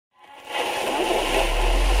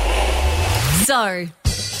So,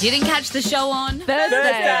 didn't catch the show on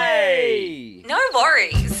Thursday. No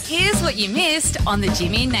worries. Here's what you missed on the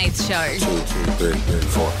Jimmy and Nath Show. 2, 3,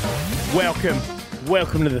 4.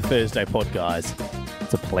 Welcome to the Thursday pod, guys.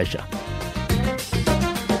 It's a pleasure.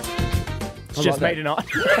 It's just me tonight.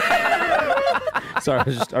 Sorry,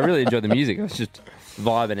 I really enjoyed the music. I was just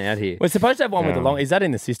vibing out here. We're supposed to have one with the long. Is that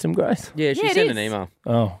in the system, Grace? Yeah, she Yeah, it sent an is. email.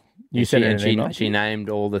 Oh, you sent it in an email. She named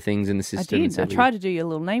all the things in the I system. did. and said I tried to do your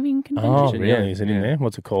little naming Oh, convention. really? Yeah, Is it in yeah. there?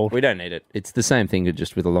 What's it called? We don't need it. It's the same thing,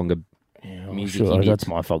 just with a longer music. Sure, that's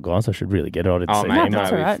my fault, guys. I should really get it. I didn't Oh, see mate, the no, email.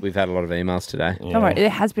 that's all right. we've had a lot of emails today. Don't worry, there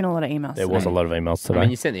has been a lot of emails. There was a today. lot of emails I today. mean,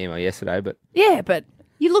 you sent the email yesterday, but Yeah, but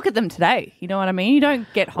you look at them today. You know what I mean? You don't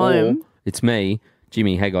get home. or it's me,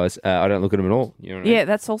 Jimmy. Hey guys, I don't look at them at all. You know what I mean? Yeah,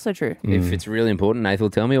 that's also true. If it's really important, Nath will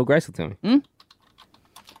tell me, or Grace will tell me.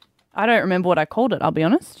 I don't remember what I called it, I'll be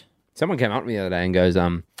honest. Someone came up to me the other day and goes,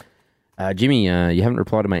 Jimmy, you haven't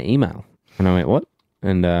replied to my email. And I went, what?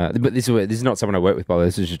 And but this is not someone I work with, by the way.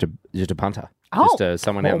 This is just a punter. Oh. Just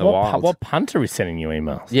someone out in the what, wild. what punter is sending you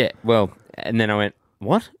emails? Yeah, well, and then I went,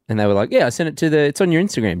 what? And they were like, yeah, I sent it to it's on your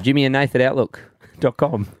Instagram, Jimmy and Nath at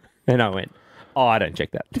outlook.com. And I went, oh, I don't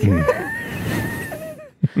check that.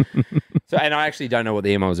 So, and I actually don't know what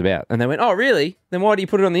the email was about. And they went, oh, really? Then why do you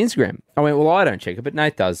put it on the Instagram? I went, well, I don't check it, but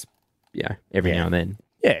Nath does, every now and then.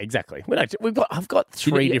 Yeah, exactly. I've got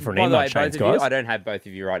three different By the way, email chains, both of you, guys. I don't have both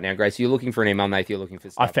of you right now, Grace. You're looking for an email, Nath. You're looking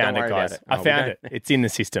for stuff. I found Don't it, worry guys. about I Oh, found we it. don't- It's in the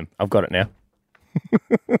system. I've got it now.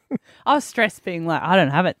 I was stressed being like, I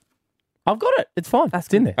don't have it. I've got it. It's fine. That's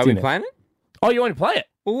It's in good. there. Are It's we in there. playing it? Oh, you want to play it?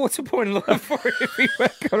 Well, what's the point in looking for it if we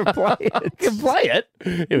weren't going to play it? You can play it.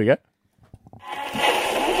 Here we go.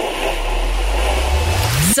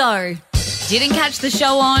 So, didn't catch the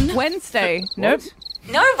show on Wednesday. Nope.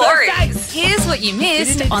 No worries. Here's what you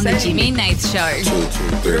missed on the Jimmy and Nath Show.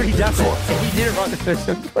 2, 3, 4. You did it right the first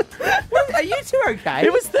time. Are you two okay?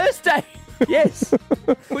 It was Thursday. Yes.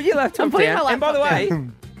 Put your laptop putting down. my And by the laptop way,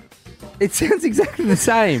 it sounds exactly the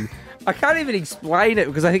same. I can't even explain it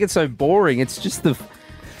because I think it's so boring. It's just it's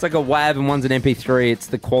like a WAV and one's an MP3. It's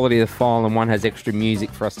the quality of the file and one has extra music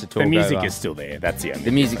for us to talk The music over. is still there. That's the only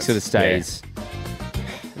The music difference. sort of stays.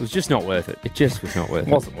 It was just not worth it. It just was not worth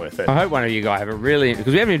Yeah. it. Wasn't worth it. I hope one of you guys have a really...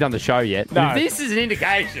 Because we haven't even done the show yet. No. If this is an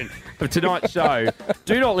indication of tonight's show,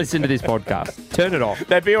 do not listen to this podcast. Turn it off.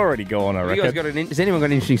 They'd be already gone, I You reckon. guys got has anyone got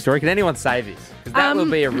an interesting story? Can anyone say this? Because that will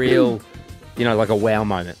be a real, like a wow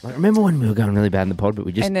moment. Like, remember when we were going really bad in the pod, but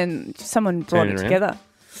we just... And then someone brought Turn it it around. together.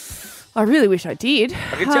 I really wish I did.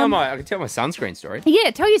 I can tell my sunscreen story. Yeah,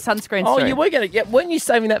 tell your sunscreen Oh, story. you were going to... Yeah, weren't you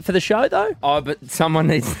saving that for the show, though? Oh, but someone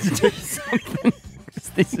needs to do something. 'Cause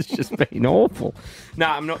this has just been awful. No,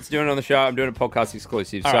 I'm not doing it on the show. I'm doing a podcast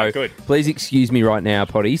exclusive. All so right, good. Please excuse me right now,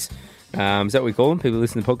 potties. Is that what we call them? People who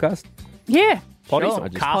listen to the podcast? Yeah. Potties sure. or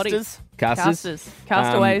casters? Casters.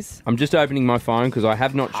 Castaways. I'm just opening my phone because I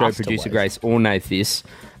have not showed producer Castaways. Grace or Nath this,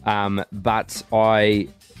 but I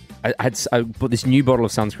bought this new bottle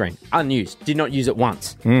of sunscreen, unused, did not use it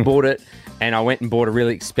once. Bought it, and I went and bought a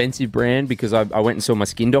really expensive brand because I went and saw my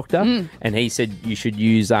skin doctor, and he said you should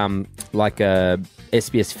use like a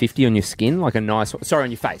SPS 50 on your skin, like a nice, sorry,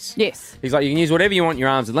 on your face. Yes. He's like, you can use whatever you want in your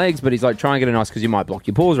arms and legs, but he's like, try and get it nice because you might block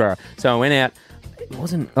your pores. Right? So I went out. It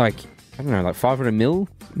wasn't like, I don't know, like 500 mils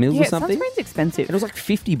Yeah, or something. sunscreen's expensive. It was like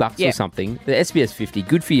 $50 Yeah. or something. The SPS 50,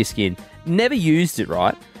 good for your skin. Never used it,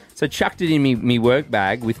 right? So chucked it in me work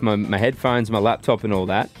bag with my headphones, my laptop and all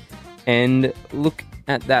that. And look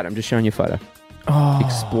at that. I'm just showing you a photo.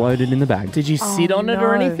 Exploded in the bag. Did you sit on it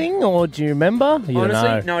or no. anything, or do you remember? You Honestly,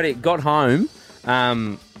 know. no idea. Got home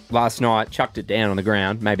last night, chucked it down on the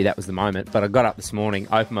ground. Maybe that was the moment. But I got up this morning,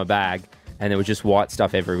 opened my bag, and there was just white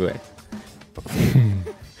stuff everywhere.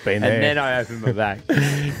 Been there. And then I opened my bag.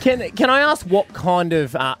 Can I ask what kind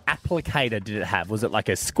of applicator did it have? Was it like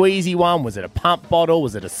a squeezy one? Was it a pump bottle?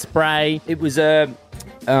 Was it a spray? It was a...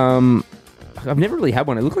 I've never really had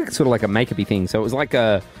one. It looked like sort of like a makeup-y thing. So it was like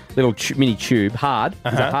a little mini tube, hard.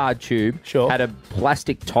 It was a hard tube. Sure. Had a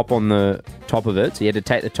plastic top on the top of it, so you had to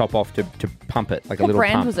take the top off to pump it, like a What little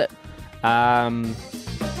brand pump. was it?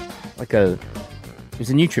 Like a... It was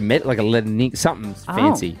a Nutrimet, like a lead something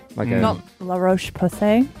fancy. Like a... Not La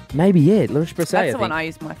Roche-Posay. Maybe, yeah. La Roche-Posay, That's the I one think. I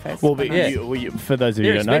use my face. Well, but when I- for those of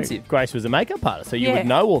you They're who don't know, expensive. Grace was a makeup artist, so you Yeah. would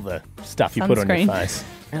know all the stuff you put on your Sunscreen. face.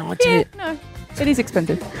 And I tell Yeah, you, no. It is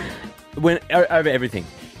expensive. over everything.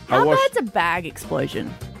 How I washed... bad's a bag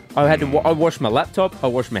explosion? I had to. I washed my laptop. I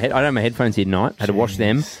washed my head. I had my headphones here at night. Had to wash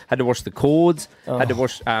them. Had to wash the cords. Had to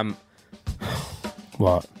wash.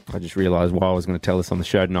 What? I just realised why I was going to tell this on the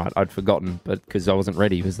show tonight. I'd forgotten, but because I wasn't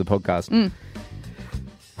ready, it was the podcast.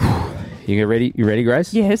 You ready? You ready,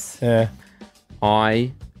 Grace? Yes. Yeah.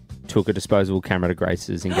 I took a disposable camera to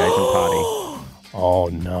Grace's engagement party. Oh,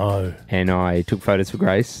 no. And I took photos for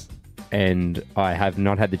Grace, and I have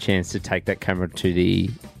not had the chance to take that camera to the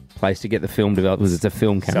place to get the film developed because it's a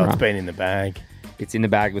film camera. So it's been in the bag. It's in the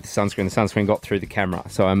bag with the sunscreen. The sunscreen got through the camera.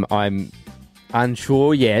 So I'm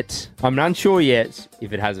unsure yet. I'm unsure yet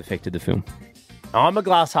if it has affected the film. I'm a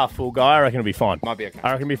glass half full guy. I reckon it'll be fine. Might be okay.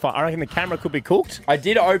 I reckon it'll be fine. I reckon the camera could be cooked. I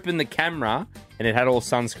did open the camera, and it had all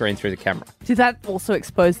sunscreen through the camera. Did that also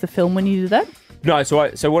expose the film when you did that? No,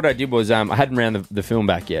 so what I did was I hadn't round the film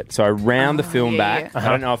back yet. So I round the film back. yeah. I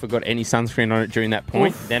don't know if I got any sunscreen on it during that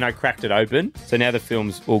point. Then I cracked it open. So now the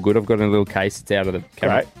film's all good. I've got it in a little case. It's out of the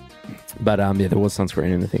camera. Right. But yeah, there was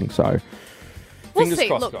sunscreen in the thing. So We'll fingers see.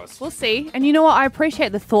 crossed, Look, guys. we'll see. And you know what? I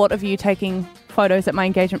appreciate the thought of you taking photos at my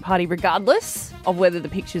engagement party regardless of whether the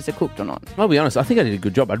pictures are cooked or not. I'll be honest. I think I did a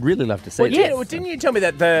good job. I'd really love to see it. Yeah, well, didn't you tell me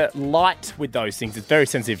that the light with those things is very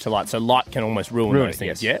sensitive to light, so light can almost ruin those it,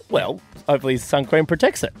 things? yes. Yeah. Well, hopefully sun cream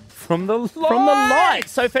protects it From the light. from the light.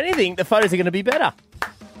 So if anything, the photos are going to be better.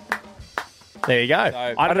 There you go.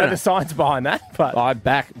 I I don't don't know know. the science behind that, but I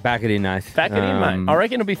back it in, Nath. back it in, mate. I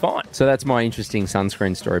reckon it'll be fine. So that's my interesting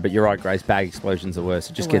sunscreen story. But you're right, Grace. Bag explosions are worse.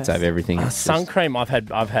 It just gets worst. over everything. It's Sun cream, I've had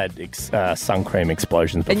sun cream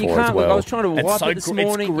explosions before And you can't. as well. I was trying to It's wipe so it this gr-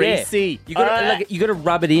 morning. It's greasy. Yeah. You got to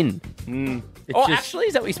rub it in. It's Oh, just- actually,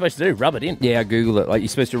 is that what you're supposed to do? Rub it in. Yeah, I Google it. Like you're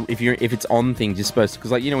supposed to, if it's on things, you're supposed to,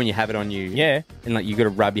 because like when you have it on you, Yeah. and like you got to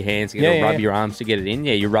rub your hands, you got to Yeah, rub yeah. your arms to get it in.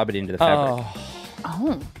 Yeah, you rub it into the fabric.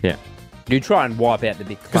 Oh. Yeah, you try and wipe out the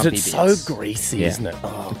big Because clumpy it's bits. so greasy, Yeah. isn't it?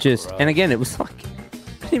 Oh, And again, it was like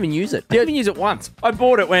I didn't even use it. I didn't even use it once. I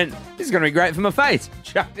bought it. Went, this is going to be great for my face.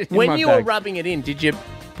 Chucked it in when my you bag. were rubbing it in, did you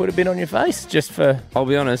put a bit on your face just for? I'll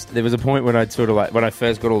be honest. There was a point when I'd sort of like when I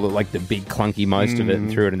first got all the big clunky most of it and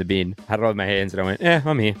threw it in the bin. Had it on my hands and I went, yeah,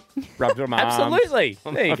 I'm here. Rubbed it on my arms. Absolutely.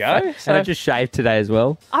 There you go. And I just shaved today as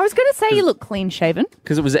well I was going to say you look clean shaven.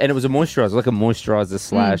 because it was a moisturizer, like a moisturizer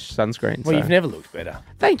 / sunscreen. Well, so- you've never looked better.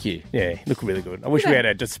 Thank you. Yeah, you look really good. I wish we had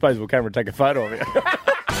a disposable camera to take a photo of it.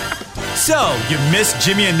 So, you missed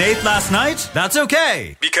Jimmy and Nate last night? That's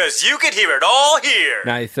okay, because you could hear it all here.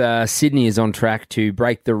 Nath, Sydney is on track to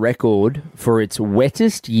break the record for its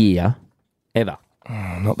wettest year ever.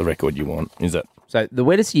 Not the record you want, is it? So the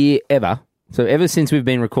wettest year ever. So ever since we've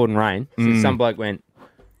been recording rain, so some bloke went,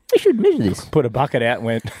 we should measure this. Put a bucket out and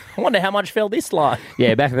went, I wonder how much fell this line.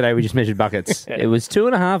 Yeah, back in the day we just measured buckets. It was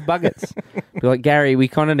 2.5 buckets. We're like, Gary, we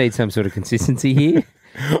kind of need some sort of consistency here.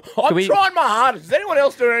 I'm we- trying my hardest. Is anyone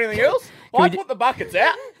else doing anything else? I we put the buckets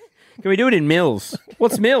out. Can we do it in mils?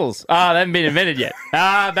 What's mils? They haven't been invented yet.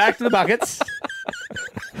 Back to the buckets.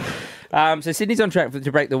 So Sydney's on track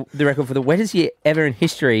to break the record for the wettest year ever in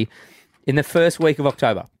history in the first week of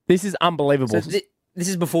October. This is unbelievable. So this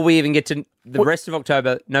is before we even get to the rest of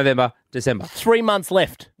October, November, December. 3 months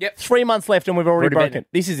left. Yep. 3 months left and we've already Already broken.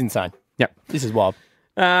 This is insane. Yep. This is wild.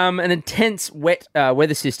 An intense wet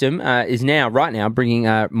weather system is right now bringing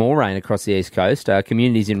more rain across the east coast.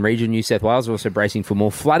 Communities in regional New South Wales are also bracing for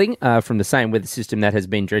more flooding from the same weather system that has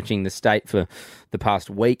been drenching the state for the past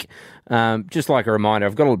week. Just like a reminder,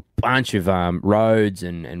 I've got a bunch of roads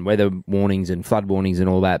and weather warnings and flood warnings and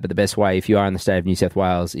all that, but the best way if you are in the state of New South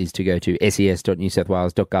Wales is to go to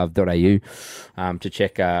ses.newsouthwales.gov.au to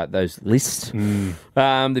check those lists.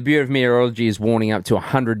 The Bureau of Meteorology is warning up to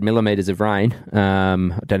 100 millimetres of rain. I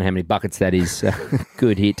don't know how many buckets that is.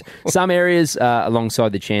 Good hit. Some areas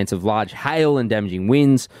alongside the chance of large hail and damaging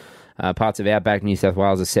winds. Parts of outback New South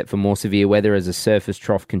Wales are set for more severe weather as the surface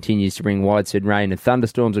trough continues to bring widespread rain and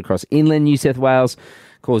thunderstorms across inland New South Wales,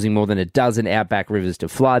 causing more than a dozen outback rivers to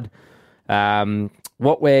flood.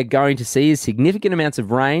 What we're going to see is significant amounts of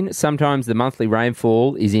rain. Sometimes the monthly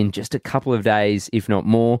rainfall is in just a couple of days, if not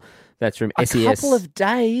more. That's from SES Couple of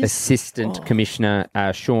days. Assistant Commissioner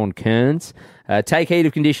Sean Kearns. Take heed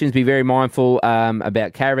of conditions. Be very mindful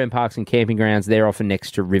about caravan parks and camping grounds. They're often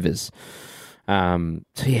next to rivers. So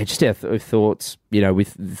yeah, just our thoughts,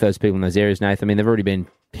 with those people in those areas, Nathan. I mean, they've already been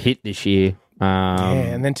hit this year. Yeah,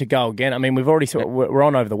 and then to go again. I mean, we've already we're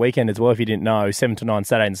on over the weekend as well. If you didn't know, 7 to 9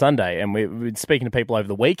 Saturday and Sunday, and we're speaking to people over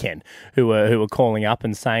the weekend who were calling up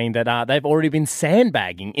and saying that they've already been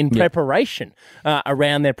sandbagging in preparation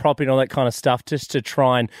around their property and all that kind of stuff, just to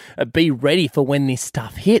try and be ready for when this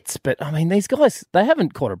stuff hits. But I mean, these guys, they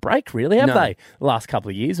haven't caught a break, really, have they? The last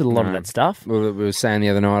couple of years with a lot of that stuff. We were saying the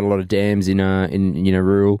other night, a lot of dams in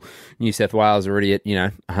rural New South Wales are already at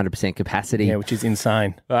 100% capacity. Yeah, which is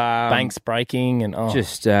insane. Banks breaking and and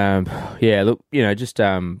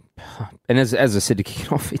as I said to kick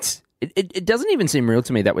it off, it doesn't even seem real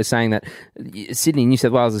to me that we're saying that Sydney, New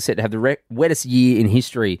South Wales is set to have the wettest year in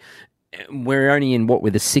history. we're only in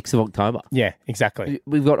we're the 6th of October. Yeah, exactly.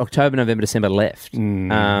 We've got October, November, December left. It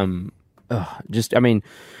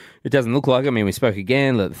doesn't look like it. I mean, we spoke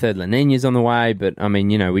again. The third La Nina's on the way, but I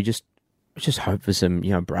mean, we just hope for some,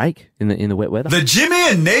 break in the wet weather. The Jimmy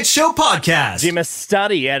and Nate Show podcast. Jim, a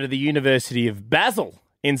study out of the University of Basel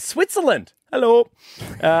in Switzerland. Hello.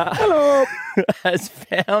 Hello. Has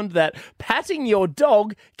found that patting your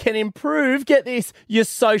dog can improve, get this, your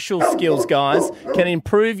social skills, guys. Can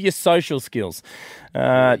improve your social skills.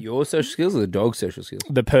 Your social skills or the dog's social skills?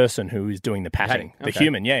 The person who is doing the patting. The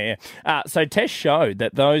human, yeah. So tests showed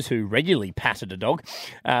that those who regularly patted a dog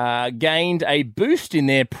gained a boost in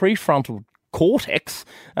their prefrontal cortex,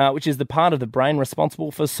 which is the part of the brain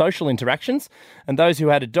responsible for social interactions. And those who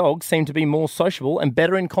had a dog seemed to be more sociable and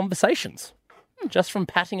better in conversations. Just from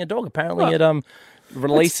patting a dog. Apparently it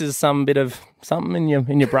releases some bit of something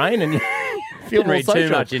in your brain and you feel more read social. too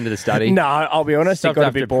much into the study. No, I'll be honest, it got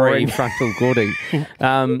a bit boring. Prefrontal cortex.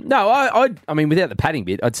 I mean, without the patting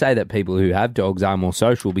bit, I'd say that people who have dogs are more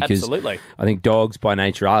social because Absolutely. I think dogs by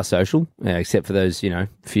nature are social, except for those,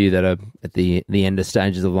 few that are at the ender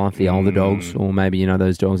stages of life, the older dogs, or maybe,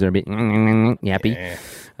 those dogs that are a bit yappy. Yeah.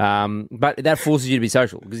 But that forces you to be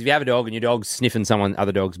social because if you have a dog and your dog's sniffing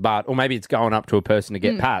other dog's butt, or maybe it's going up to a person to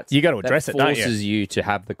get pats, You got to address it, don't you? forces you to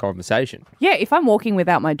have the conversation. Yeah, if I'm walking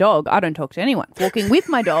without my dog, I don't talk to anyone. Walking with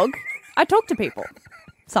my dog, I talk to people.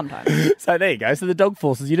 Sometimes. So there you go. So the dog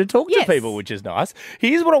forces you to talk Yes. to people, which is nice.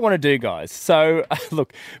 Here's what I want to do, guys. So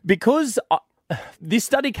look, because this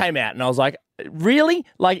study came out and I was like, really?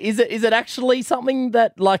 Like, is it actually something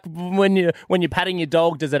that, like, when you're patting your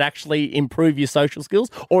dog, does it actually improve your social skills?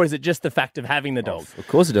 Or is it just the fact of having the dog? Of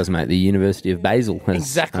course it does, mate. The University of Basel has...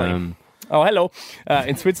 Exactly. Oh, hello,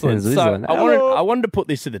 in Switzerland. In Switzerland. So I wanted to put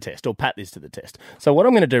this to the test, or pat this to the test. So what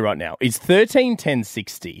I'm going to do right now is 13, 10,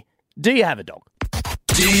 60. Do you have a dog?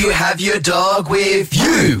 Do you have your dog with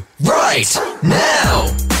you right now?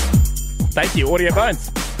 Thank you, Audio Bones.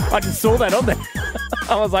 I just saw that on there.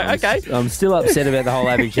 I was like, okay. I'm still upset about the whole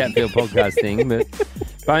Abby Chatfield podcast thing, but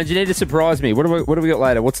Bones, you need to surprise me. What do we got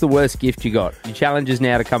later? What's the worst gift you got? Your challenge is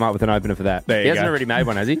now to come up with an opener for that. There you he hasn't go. already made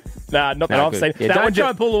one, has he? Nah, not that I've good. seen. Yeah, That don't one try just,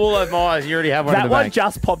 and pull the wool over my eyes. You already have one in that the one bank.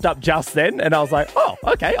 just popped up just then, and I was like, oh,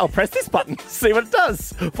 okay, I'll press this button, see what it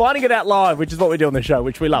does. Finding it out live, which is what we do on the show,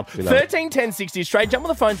 which we love. 13, 10, 60, straight. Jump on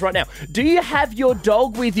the phones right now. Do you have your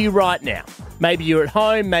dog with you right now? Maybe you're at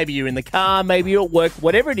home, maybe you're in the car, maybe you're at work,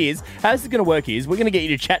 whatever it is. How this is going to work is we're going to get you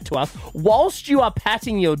to chat to us whilst you are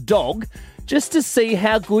patting your dog just to see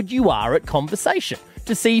how good you are at conversation,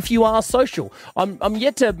 to see if you are social. I'm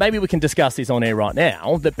yet to, maybe we can discuss this on air right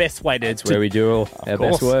now, the best way to... That's where we do all our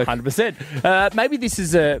best work. 100%. Maybe this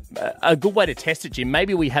is a good way to test it, Jim.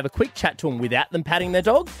 Maybe we have a quick chat to them without them patting their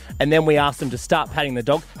dog, and then we ask them to start patting the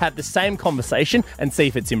dog, have the same conversation, and see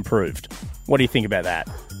if it's improved. What do you think about that?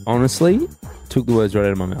 Honestly, took the words right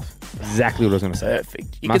out of my mouth. Exactly what I was going to say.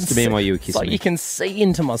 Perfect. Must have been while you were It's kissing like me. you can see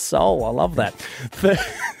into my soul. I love that.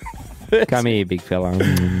 Come here, big fella.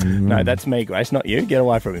 No, that's me, Grace, not you. Get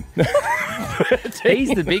away from him. He's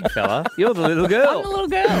the big fella. You're the little I'm a girl. little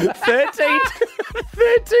girl.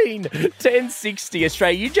 13, 10, 60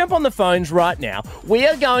 Australia. You jump on the phones right now. We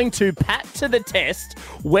are going to pat to the test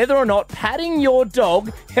whether or not patting your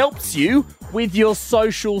dog helps you with your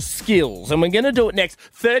social skills. And we're going to do it next.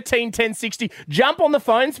 13, 10, 60. Jump on the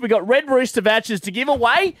phones. We got Red Rooster vouchers to give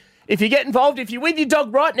away. If you get involved, if you're with your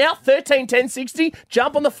dog right now, 13, 10, 60,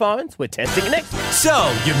 jump on the phones. We're testing it next.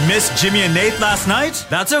 So, you missed Jimmy and Nate last night?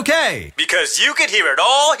 That's okay, because you could hear it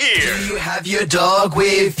all here. Do you have your dog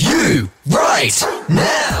with you right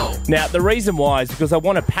now? Now, the reason why is because I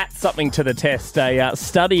want to pat something to the test. A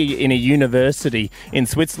study in a university in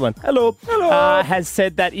Switzerland has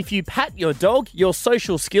said that if you pat your dog, your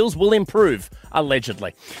social skills will improve,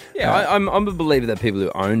 allegedly. Yeah, I'm a believer that people who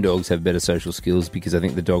own dogs have better social skills because I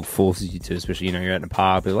think the dog forces you to, especially, you're out in a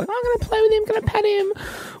park, you're like, I'm going to play with him, going to pat him.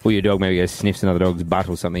 Or your dog maybe goes sniffs another dog's butt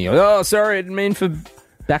or something. You're like, oh, sorry, I didn't mean for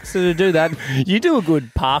Baxter to do that. You do a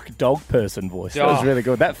good park dog person voice. That was Oh. really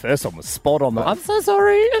good. That first one was spot on. I'm so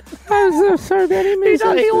sorry. I'm so sorry about him.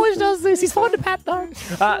 He always does this. He's fine to pat, though.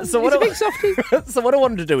 So what I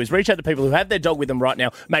wanted to do is reach out to people who have their dog with them right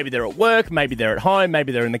now. Maybe they're at work, maybe they're at home,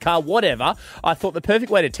 maybe they're in the car, whatever. I thought the perfect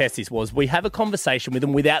way to test this was we have a conversation with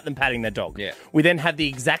them without them patting their dog. Yeah. We then have the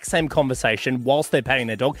exact same conversation whilst they're patting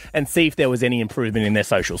their dog and see if there was any improvement in their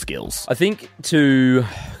social skills. I think because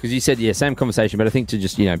you said, same conversation, but I think to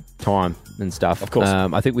just, time and stuff. Of course.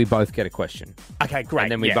 I think we both get a question. Okay, great.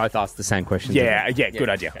 And then we both ask the same question. Yeah, good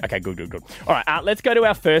idea. Okay, good. All right, let's go to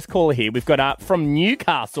our first caller here. We've got from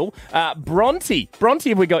Newcastle, Bronte. Bronte,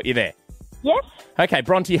 have we got you there? Yes. Okay,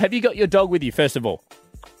 Bronte, have you got your dog with you, first of all?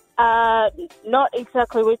 Not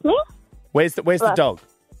exactly with me. Where's the dog?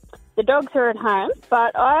 The dogs are at home,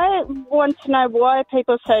 but I want to know why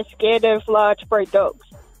people are so scared of large breed dogs.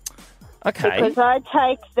 Okay. Because I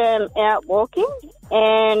take them out walking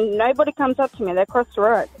and nobody comes up to me. They cross the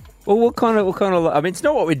road. Well, what kind of? I mean, it's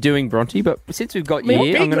not what we're doing, Bronte. But since we've got you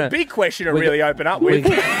here, Big question to really open up with.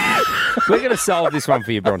 We're going to solve this one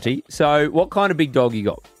for you, Bronte. So, what kind of big dog you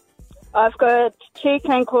got? I've got 2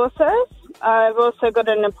 Cane Corsos. I've also got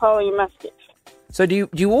a Napoleon Mastiff. So, do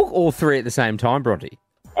you walk all 3 at the same time, Bronte?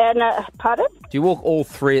 And pardon? Do you walk all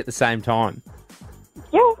 3 at the same time?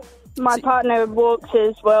 Yeah. My partner walks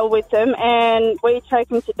as well with them, and we take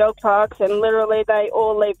them to dog parks, and literally they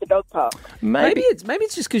all leave the dog park. Maybe it's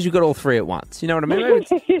just because you've got all 3 at once. You know what I mean?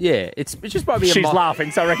 Maybe it's just might be. She's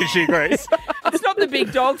laughing, so I reckon she agrees. It's not the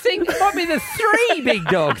big dog thing. It might be the 3 big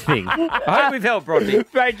dog thing. I hope we've helped, Bronte.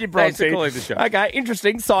 Thank you, Bronte. Thanks for calling the show. Okay,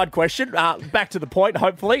 interesting side question. Back to the point,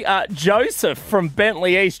 hopefully. Joseph from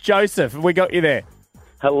Bentley East. Joseph, we got you there.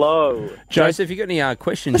 Hello. Joseph, you got any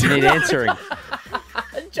questions you need answering?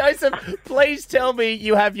 Joseph, please tell me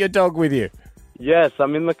you have your dog with you. Yes,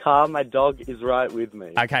 I'm in the car. My dog is right with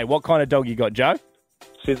me. Okay, what kind of dog you got, Joe?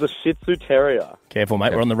 She's a Shih Tzu Terrier. Careful,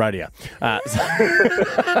 mate. We're on the radio.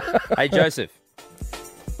 Hey, Joseph.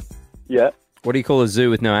 Yeah. What do you call a zoo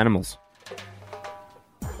with no animals?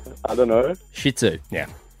 I don't know. Shih Tzu. Yeah.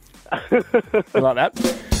 I like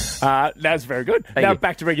that. That's very good. Now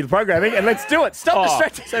back to regular programming, and let's do it. Stop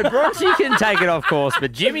distracting. So Bronte can take it off course,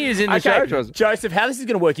 but Jimmy is in the show. Joseph, how this is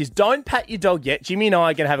going to work is don't pat your dog yet. Jimmy and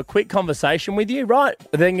I are going to have a quick conversation with you, right?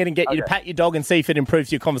 Then going to get you to pat your dog and see if it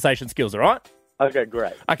improves your conversation skills, all right? Okay,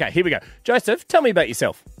 great. Okay, here we go. Joseph, tell me about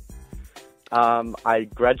yourself. I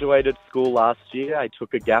graduated school last year. I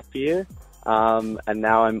took a gap year, and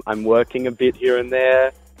now I'm working a bit here and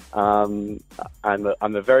there. I'm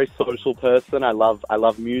a very social person. I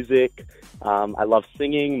love music. I love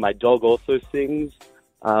singing. My dog also sings.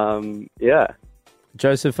 Yeah.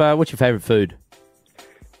 Joseph, what's your favourite food?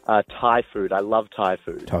 Thai food. I love Thai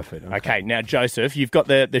food. Thai food. Okay, now Joseph, you've got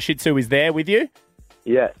the Shih Tzu is there with you?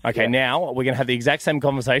 Yes. Okay, now we're going to have the exact same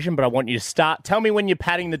conversation, but I want you to start. Tell me when you're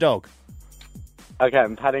patting the dog. Okay,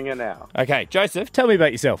 I'm patting her now. Okay, Joseph, tell me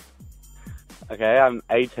about yourself. Okay, I'm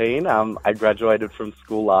 18. I graduated from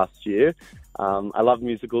school last year. I love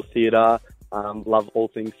musical theatre, love all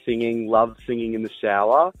things singing, love singing in the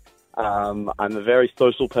shower. I'm a very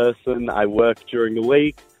social person. I work during the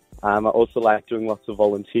week. I also like doing lots of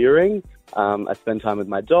volunteering. I spend time with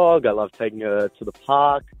my dog. I love taking her to the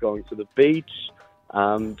park, going to the beach,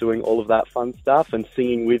 doing all of that fun stuff and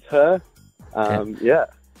singing with her. Yeah.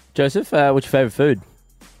 Joseph, what's your favourite food?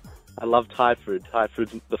 I love Thai food. Thai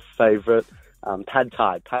food's the favourite. Pad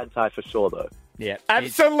Thai for sure, though. Yeah,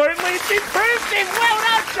 absolutely. It's improved him. Well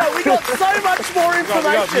done, Joe. We got so much more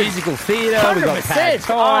information. We got musical theatre. We got 100%. Pad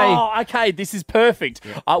Thai. Oh, okay. This is perfect.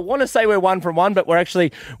 I want to say we're 1 from 1, but we're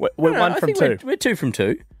actually we're 1 from 2. We're 2 from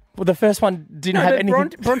 2. Well, the first one didn't have anything.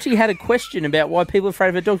 Bronte had a question about why people are afraid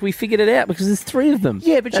of a dog. We figured it out because there's 3 of them.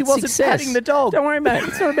 Yeah, but she wasn't success. patting the dog. Don't worry, mate.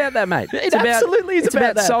 It's not about that, mate. It absolutely is it's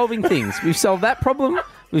about that. solving things. We've solved that problem.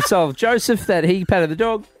 We've solved Joseph that he patted the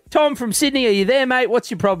dog. Tom from Sydney, are you there, mate?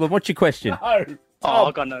 What's your problem? What's your question? No. Oh,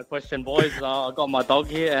 I got no question, boys. I got my dog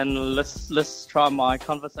here, and let's try my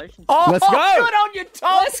conversation. Oh, let's go. Good on you,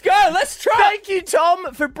 Tom. Let's go. Let's try. Thank you,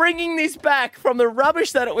 Tom, for bringing this back from the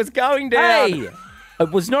rubbish that it was going down. Hey,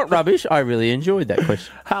 it was not rubbish. I really enjoyed that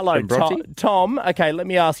question. Hello, Tom. Okay, let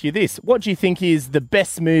me ask you this. What do you think is the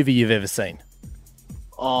best movie you've ever seen?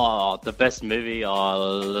 Oh, the best movie.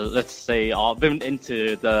 Let's see. I've been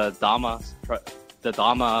into the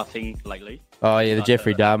Dharma thing lately. Oh, yeah, the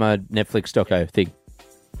Jeffrey Dahmer Netflix doco thing.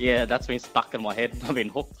 Yeah, that's been stuck in my head. I've been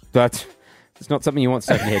hooked. But it's not something you want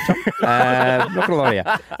stuck in your head, Tom. Not going to lie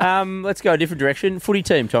to you. Let's go a different direction. Footy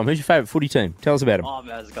team, Tom. Who's your favourite footy team? Tell us about them. Oh,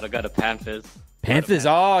 man, I've got to go to Panthers. Panthers.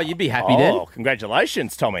 Oh, you'd be happy then. Oh,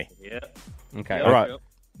 congratulations, Tommy. Yeah. Okay, Yeah, all right. yeah.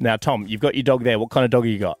 Now, Tom, you've got your dog there. What kind of dog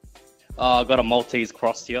have you got? I've got a Maltese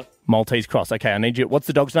cross here. Maltese cross. Okay, I need you. What's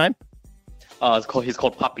the dog's name? He's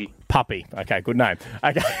called Puppy. Puppy. Okay, good name.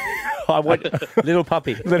 Okay. I want Little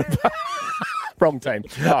puppy. Wrong team.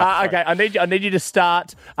 Okay, I need you to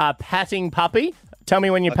start patting Puppy. Tell me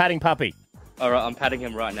when you're patting Puppy. All right, I'm patting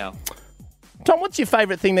him right now. Tom, what's your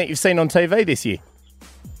favourite thing that you've seen on TV this year?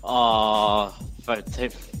 Oh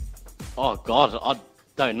God, I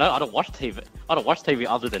don't know. I don't watch TV. I don't watch TV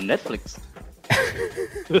other than Netflix.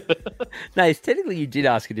 No, technically you did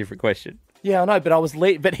ask a different question. Yeah, I know, but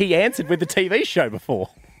but he answered with the TV show before.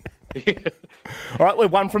 All right, we're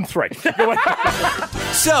 1 from 3.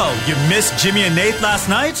 So, you missed Jimmy and Nate last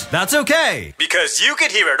night? That's okay, because you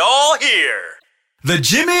could hear it all here. The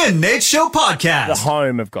Jimmy and Nate Show The podcast.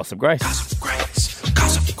 home of Gossip Grace.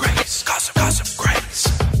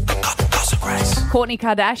 Kourtney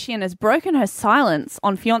Kardashian has broken her silence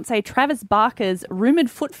on fiancé Travis Barker's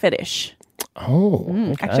rumoured foot fetish. Oh,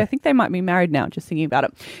 okay. Actually, I think they might be married now, just thinking about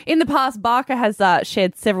it. In the past, Barker has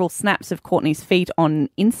shared several snaps of Kourtney's feet on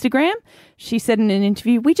Instagram. She said in an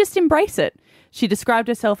interview, "We just embrace it." She described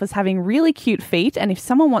herself as having really cute feet, and if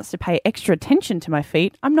someone wants to pay extra attention to my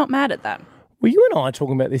feet, I'm not mad at that. Were you and I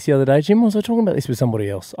talking about this the other day, Jim? Or was I talking about this with somebody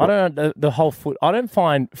else? I don't know, the whole foot. I don't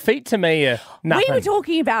find feet to me are nothing. We were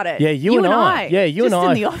talking about it. Yeah, you and I. Yeah, you just and I.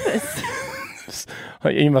 in the office.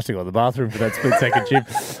 You must have got to the bathroom for that split second, Jim.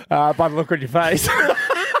 By the look on your face.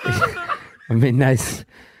 I mean, Nate's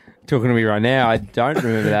talking to me right now. I don't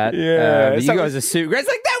remember that. Yeah. But you guys are super great. It's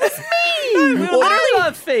like, that was me. I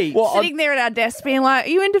love feet. Sitting there at our desk being like, "Are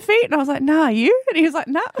you into feet?" And I was like, "No, are you?" And he was like,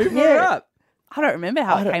 "No." Who brought it up? I don't remember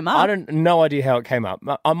how it came up. I don't no idea how it came up.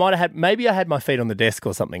 I might have had, maybe I had my feet on the desk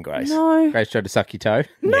or something, Grace. No. Grace tried to suck your toe.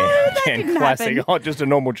 No, that Again, didn't classic. happen. Oh, just a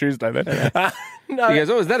normal Tuesday then. No. He goes,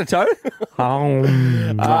 "Oh, is that a toe?"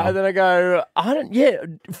 And then I go,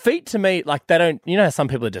 feet to me, like they don't, you know how some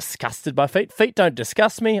people are disgusted by feet? Feet don't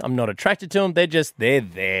disgust me. I'm not attracted to them. They're there.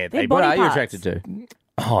 They're What body are you parts. attracted to?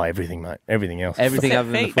 Oh, everything, mate. Everything else. Everything Except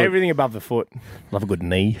other than the feet. foot. Everything above the foot. Love a good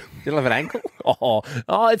knee. You love an ankle? Oh,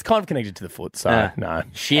 it's kind of connected to the foot, so no.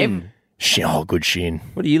 Shin. Oh, good shin.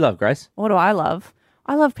 What do you love, Grace? What do I love?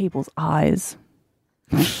 I love people's eyes.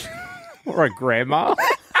 Or a grandma?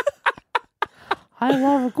 I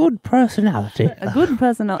love a good personality. A good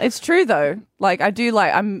personality. It's true though. Like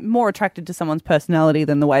I'm more attracted to someone's personality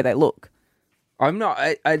than the way they look. I'm not.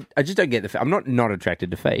 I just don't get the feet. I'm not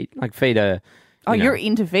attracted to feet. Like feet are. Oh, you know, you're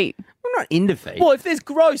into feet. I'm not into feet. Well, if there's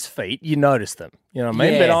gross feet, you notice them. You know what I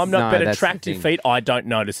mean? Yes, But I'm not. no, but that's the attractive thing. feet, I don't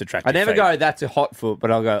notice attractive. I never feet. go, "That's a hot foot," but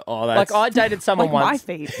I'll go, "Oh, that's." Like I dated someone Like my once.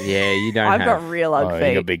 feet. Yeah, you don't. I've have. got real ugly Oh, you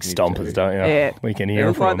feet. got big stompers, don't you? Yeah. We can They hear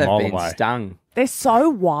them look like from a they've mile been away. stung. They're so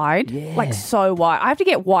wide. Like so wide. I have to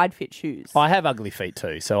get wide fit shoes. I have ugly feet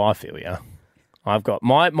too, so I feel you. I've got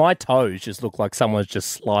my toes just look like someone's just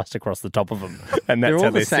sliced across the top of them, and that's They're all how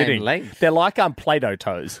the they're same sitting. length. They're like Play-Doh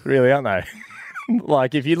toes, really, aren't they?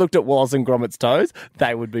 Like if you looked at Wallace and Gromit's toes,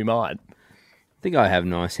 they would be mine. I think I have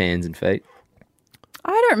nice hands and feet.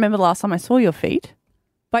 I don't remember the last time I saw your feet,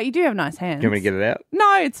 but you do have nice hands. Do you want me to get it out?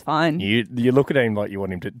 No, it's fine. You look at him like you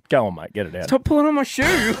want him to go on, mate. Get it out. Stop pulling on my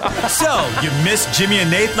shoe. So, you missed Jimmy and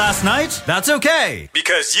Nate last night? That's okay,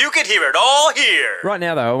 because you could hear it all here. Right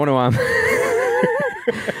now, though, I want to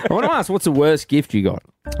I want to ask, what's the worst gift you got?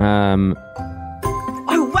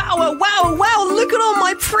 Oh, wow, look at all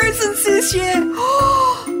my presents this year.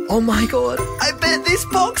 Oh my god, I bet this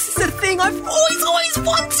box is the thing I've always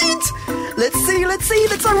wanted. Let's see, let's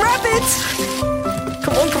unwrap it.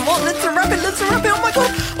 Come on, let's unwrap it, oh my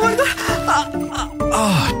god.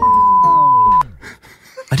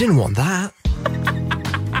 I didn't want that.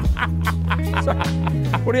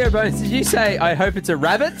 Audio bonus, did you say, "I hope it's a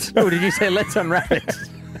rabbit"? Or did you say, "Let's unwrap it"?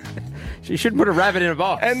 You shouldn't put a rabbit in a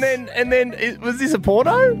box. And then was this a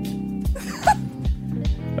porno?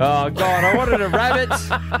 Oh, God, I wanted a rabbit.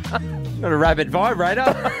 Not a rabbit vibrator.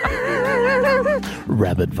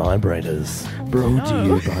 Rabbit vibrators. Brought to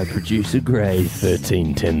you by producer Grace.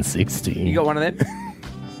 131060. You got one of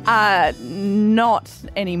them? Not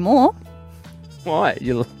anymore. Why?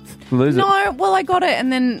 You lose it. No, well, I got it,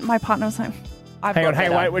 and then my partner was like, Hang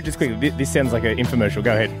on, wait, just quickly. This sounds like an infomercial.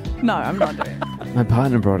 Go ahead. No, I'm not doing it. My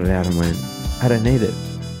partner brought it out and went, "I don't need it.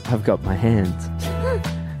 I've got my hands."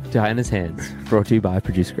 Diana's hands. Brought to you by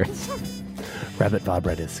producer Grace. Rabbit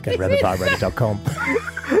vibrators. Go to rabbitvibrator.com.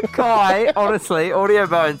 Kai, honestly, audio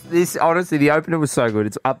bones. The opener was so good.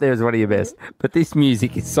 It's up there as one of your best. But this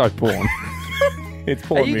music is so porn. It's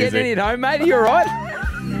porn Are you music. getting it home, mate? Are you all right?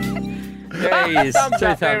 Jeez. Thumbs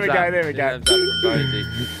up. There we go.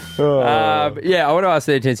 I want to ask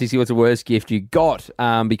 1060 what's the worst gift you got?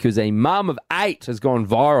 Because a mum of 8 has gone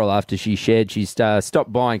viral after she shared she's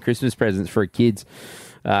stopped buying Christmas presents for her kids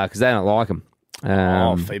because they don't like them.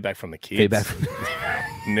 Feedback from the kids. Feedback from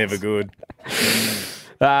Never good.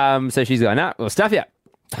 so she's going, "Nah, well, stuff you.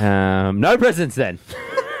 No presents then."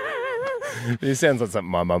 This sounds like something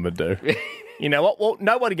my mum would do. You know what? Well,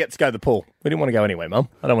 nobody gets to go to the pool. We didn't want to go anyway, Mum.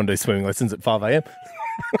 I don't want to do swimming lessons at 5 a.m.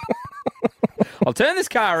 I'll turn this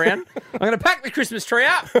car around. I'm going to pack the Christmas tree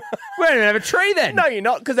up. We don't even have a tree then. No, you're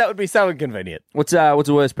not, because that would be so inconvenient. What's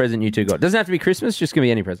the worst present you two got? Doesn't have to be Christmas, just going to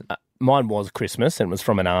be any present. Mine was Christmas, and it was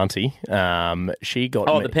from an auntie. She got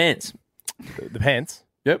me the pants. The pants?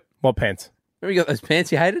 Yep. What pants? Remember you got those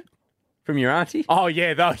pants you hated from your auntie? Oh,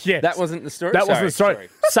 yeah, yeah. That wasn't the story? That wasn't the story.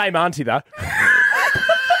 Same auntie, though.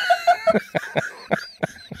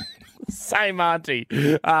 Same auntie.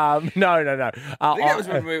 No. I think that was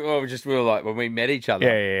when we were like when we met each other.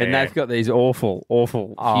 Yeah. And they've got these awful,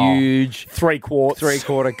 huge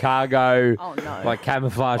three-quarter cargo, like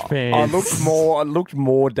camouflage pants. I looked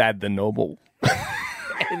more dad than normal.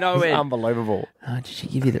 No, It's unbelievable. Oh, did she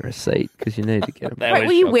give you the receipt? Because you need to get them. Wait,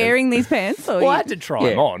 were you wearing these pants? Or Well, I had to try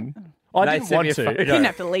them on. I They didn't sent want me a to. photo. you didn't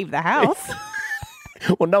have to leave the house.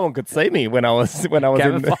 Well, no one could see me when I was in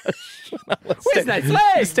the, Where's Nate's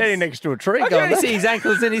legs? standing next to a tree. I can going, only see his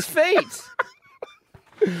ankles and his feet.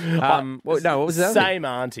 What was that? Same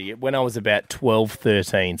auntie when I was about 12,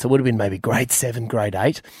 13. So it would have been maybe grade 7, grade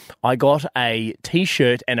 8. I got a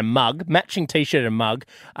T-shirt and a mug, matching T-shirt and mug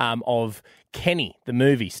of Kenny, the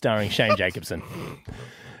movie starring Shane Jacobson.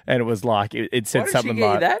 And it was like, it said Why did something she get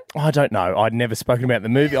you like, that? I don't know. I'd never spoken about the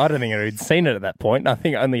movie. I don't think I'd seen it at that point. I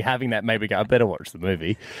think only having that made me go, I better watch the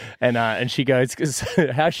movie. And she goes, because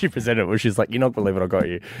how she presented it was, she's like, you're not going to believe what I got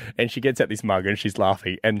you. And she gets out this mug and she's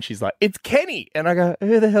laughing. And she's like, it's Kenny. And I go,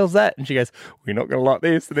 who the hell's that? And she goes, well, you're not going to like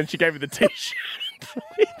this. And then she gave me the T-shirt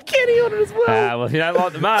with Kenny on it as well. Well, if you don't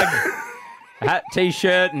like the mug, hat,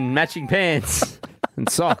 T-shirt, and matching pants and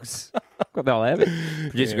socks. Got the whole habit.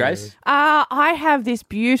 Producer Grace? I have this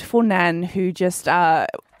beautiful nan who just,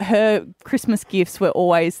 her Christmas gifts were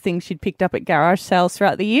always things she'd picked up at garage sales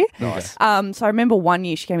throughout the year. Nice. So I remember one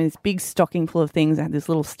year she gave me this big stocking full of things. I had this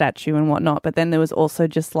little statue and whatnot, but then there was also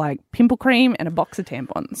just like pimple cream and a box of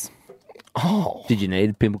tampons. Oh. Did you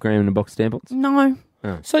need pimple cream and a box of tampons? No.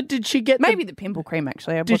 So did she get Maybe the pimple cream,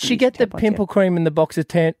 actually. Did she get the pimple cream in the box of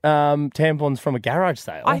tampons from a garage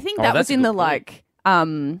sale? I think that was in the like,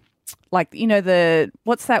 you know,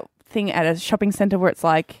 what's that thing at a shopping centre where it's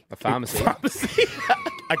like... A pharmacy.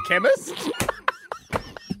 A chemist?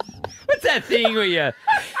 What's that thing where you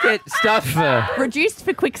get stuff for... Reduced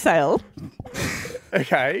for quick sale.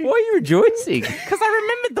 Okay. Why are you rejoicing? Because I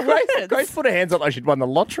remembered the words. Grace put her hands up like she'd won the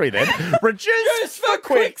lottery then. Reduced for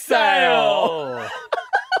quick sale.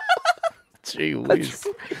 Gee whiz.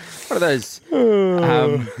 What are those?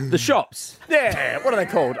 The shops. Yeah, what are they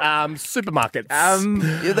called? Supermarkets.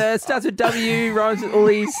 That starts with W, rhymes with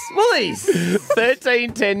Woolies. Woolies!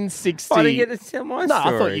 13, 10, 60. I didn't get to tell my No,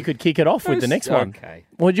 story. I thought you could kick it off with the next one. Okay.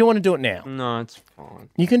 Well, do you want to do it now? No, it's fine.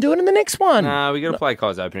 You can do it in the next one. No, we got to play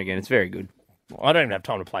Kai's Open again. It's very good. I don't even have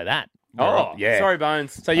time to play that. Oh, yeah. Sorry,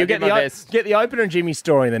 Bones. So you'll get get my best. get the opener and Jimmy's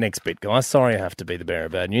story in the next bit, guys. Sorry I have to be the bearer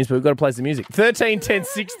of bad news, but we've got to play some music. 13 10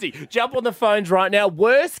 60. Jump on the phones right now.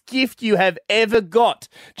 Worst gift you have ever got.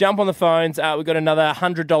 Jump on the phones. We've got another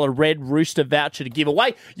 $100 Red Rooster voucher to give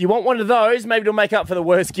away. You want one of those? Maybe it'll make up for the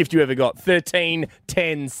worst gift you ever got. 13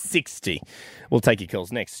 10 60. We'll take your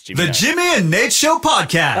calls next. Jimmy. The Jimmy and Nate Show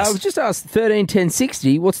podcast. I was just asked 13 10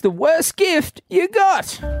 60. What's the worst gift you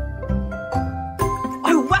got?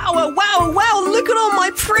 Oh, wow, look at all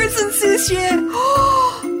my presents this year.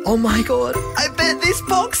 Oh, my God. I bet this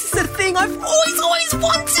box is the thing I've always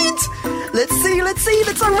wanted. Let's see, let's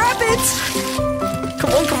unwrap it.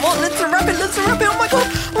 Come on, let's unwrap it. Oh, my God.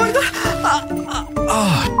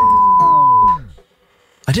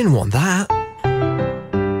 I didn't want that.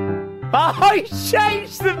 Oh, he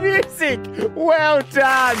changed the music. Well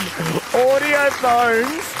done. Audio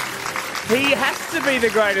Bones. He has to be the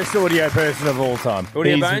greatest audio person of all time.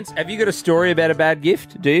 Audio Bones, have you got a story about a bad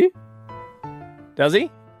gift? Do you? Does he?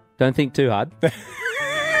 Don't think too hard. If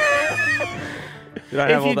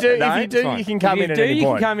you do, you can come in at any you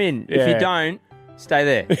point. can come in. Yeah. If you don't, stay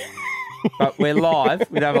there. But we're live.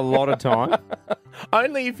 We'd have a lot of time.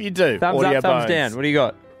 Only if you do. Thumbs Audio up, thumbs Bones. down. What do you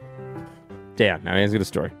got? Down. No, he hasn't got a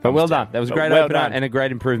story. But well done. That was a great Well opener done. and a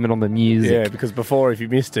great improvement on the music. Yeah, because before, if you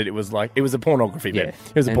missed it, it was a pornography bed.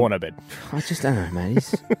 It was a porno bed. I just don't know, man.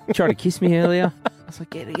 He's tried to kiss me earlier. I was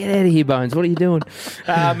like, get out of here, Bones. What are you doing?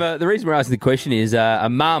 The reason we're asking the question is a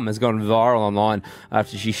mum has gone viral online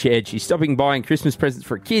after she shared she's stopping buying Christmas presents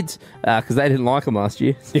for her kids because they didn't like them last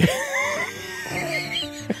year.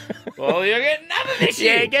 Well, you're getting nothing this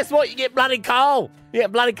year. Yeah, guess what? You get bloody coal. You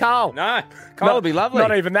get bloody coal. No, coal will be lovely.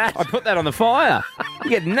 Not even that. I put that on the fire. You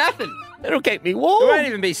get nothing. It'll keep me warm. There won't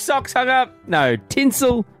even be socks hung up. No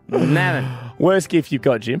tinsel. Nothing. Worst gift you've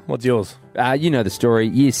got, Jim? What's yours? You know the story.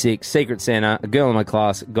 Year 6, Secret Santa. A girl in my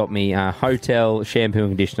class got me a hotel shampoo and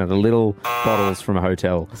conditioner, the little bottles from a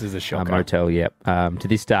hotel. This is a shocker. Motel, yep. To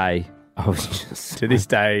this day, I was just... To this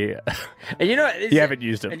day, and you know, you haven't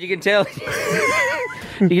used them. And you can tell...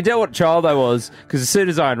 You can tell what child I was because as soon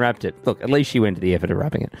as I unwrapped it, look, at least she went to the effort of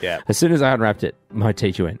wrapping it. Yeah. As soon as I unwrapped it, my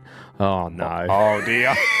teacher went, "Oh no, oh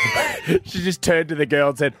dear." She just turned to the girl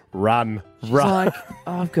and said, "Run." She's like,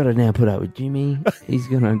 I've got to now put up with Jimmy. He's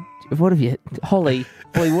gonna. What have you, Holly,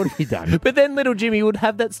 what have you done? But then little Jimmy would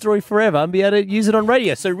have that story forever and be able to use it on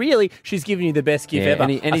radio. So really, she's giving you the best gift ever,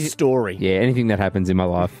 a story. Yeah, anything that happens in my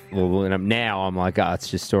life, now I'm like, it's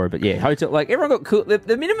just a story. But yeah, hotel, like everyone got cool.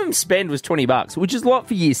 The minimum spend was $20, which is a lot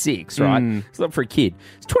for year 6, right? It's a lot for a kid.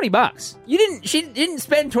 It's $20. She didn't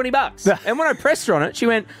spend $20. And when I pressed her on it, she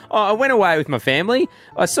went, I went away with my family.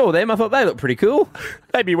 I saw them. I thought they look pretty cool.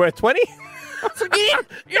 They'd be worth 20.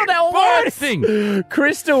 You're not worth thing.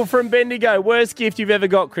 Crystal from Bendigo. Worst gift you've ever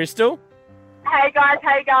got, Crystal? Hey guys,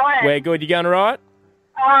 how you going? We're good. You going all right?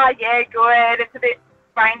 Oh yeah, good. It's a bit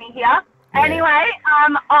rainy here. Yeah. Anyway,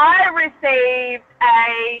 I received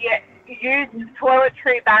a used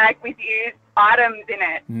toiletry bag with used items in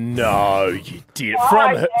it. No, you did.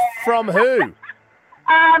 Oh, From who?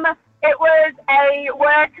 It was a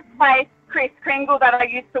workplace Kris Kringle that I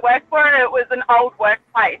used to work for. It was an old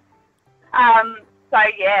workplace. So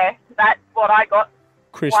yeah, that's what I got.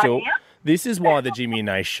 Crystal, this is why the Jimmy and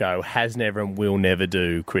Nash show has never and will never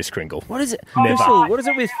do Kris Kringle. What is it? Never. Crystal, what is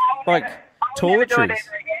it with toiletries? What is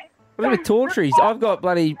it with toiletries? I've got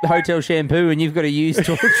bloody hotel shampoo and you've got to use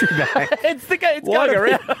toiletry bag. It's going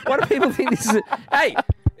around. Why do people think this is Hey,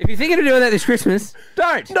 if you're thinking of doing that this Christmas,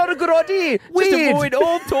 don't. Not a good idea. Just avoid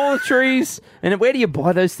all toiletries. And where do you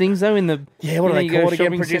buy those things, though? What are they called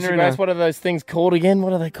again, Producer Grace? What are those things called again?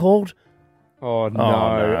 What are they called? Oh,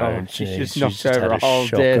 no. She's just knocked over a whole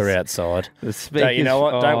shocker outside. You know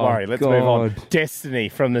what? Don't worry. Let's move on. Destiny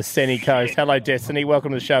from the Sunny Coast. Hello, Destiny.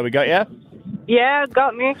 Welcome to the show. We got you? Yeah,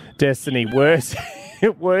 got me. Destiny, worst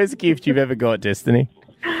gift you've ever got, Destiny?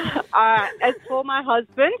 It's for my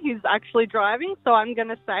husband. He's actually driving, so I'm going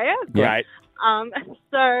to say it. Great.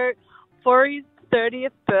 So for his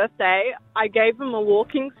 30th birthday, I gave him a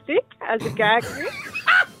walking stick as a gag gift.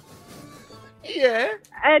 Yeah.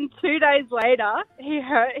 And 2 days later, he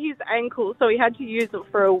hurt his ankle, so he had to use it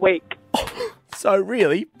for a week. So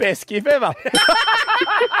really, best gift ever.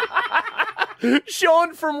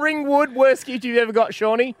 Sean from Ringwood, worst gift you've ever got,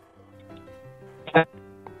 Shawnee?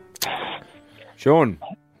 Sean.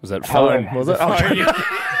 Was that phone? Was it?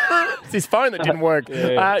 It's his phone that didn't work.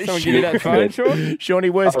 Someone give you that phone, Sean?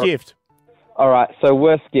 Shawnee, worst gift? All right, so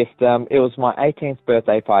worst gift. It was my 18th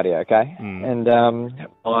birthday party, okay? And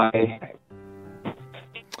I...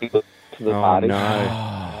 to the party. No.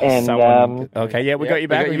 And okay, yeah, we got you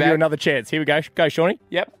back. We'll give you another chance. Here we go. Go, Shawnee.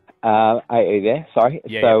 Yep. Are you there? Sorry.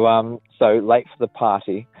 Yeah, so late for the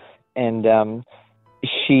party, and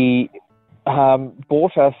she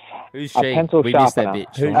bought us Who's a she? pencil We missed that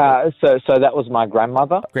sharpener. bit. So that was my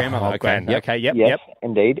grandmother. Grandmother, okay. Yep. Okay, yep, Yes, yep.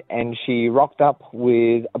 indeed. And she rocked up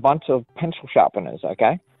with a bunch of pencil sharpeners,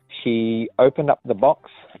 okay? She opened up the box,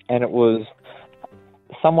 and it was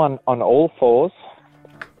someone on all fours.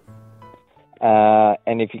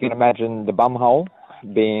 And if you can imagine the bum hole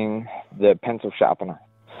being the pencil sharpener.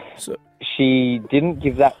 So she didn't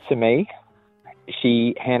give that to me.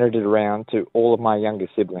 She handed it around to all of my younger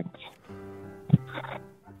siblings.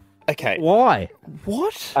 Okay. Why?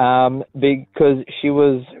 What? Because she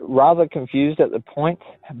was rather confused at the point,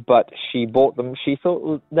 but she bought them. She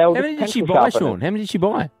thought they were How many did she buy, Sean? How many did she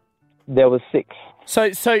buy? There was 6.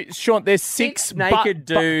 So Sean, there's six naked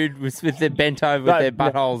dude with their bent over with their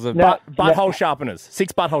buttholes of butthole sharpeners.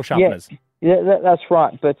 6 butthole sharpeners. Yeah, that's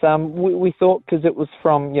right. But we thought, because it was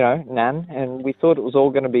from, Nan, and we thought it was all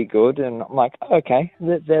going to be good. And I'm like, okay,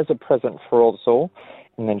 there's a present for us all.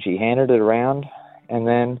 And then she handed it around, and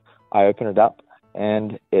then I open it up,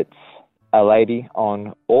 and it's a lady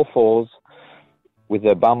on all fours with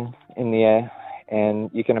her bum in the air, and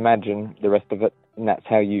you can imagine the rest of it, and that's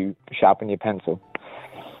how you sharpen your pencil.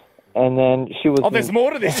 And then she was... Oh, there's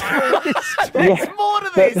more to this. There's more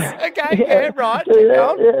to this. Okay, yeah, right.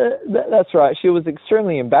 That's right. She was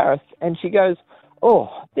extremely embarrassed, and she goes, oh,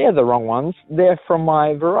 they're the wrong ones. They're from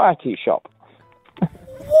my variety shop.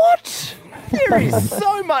 What? There is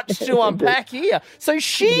so much to unpack here. So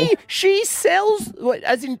she sells,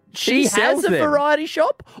 as in she has a variety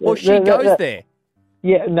shop, or she goes there?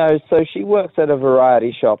 Yeah, no, so she works at a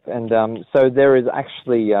variety shop, and so there is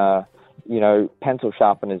actually, pencil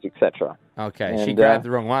sharpeners, etc. Okay, and she grabbed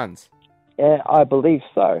the wrong ones. Yeah, I believe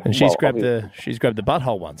so. And she's grabbed the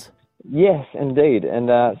butthole ones. Yes, indeed. And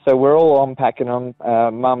so we're all unpacking them.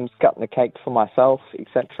 Mum's cutting the cake for myself,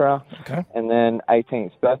 etc. Okay. And then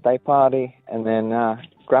 18th birthday party, and then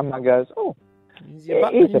Grandma goes, oh,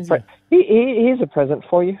 here's a present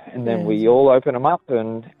for you. And then we all open them up,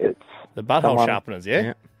 and it's the butthole sharpeners,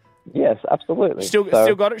 yeah? Yes, absolutely. Still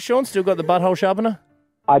got it, Sean? Still got the butthole sharpener?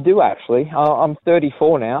 I do, actually. I'm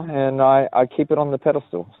 34 now, and I keep it on the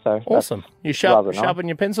pedestal. So awesome. You sharpen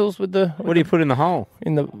your pencils with the... What do you put in the hole?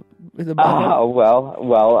 In the with a burger?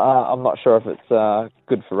 I'm not sure if it's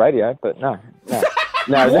good for radio, but no.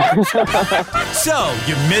 No. So,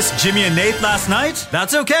 you missed Jimmy and Nate last night?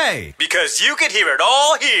 That's okay, because you could hear it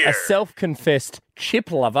all here. A self-confessed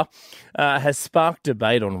chip lover has sparked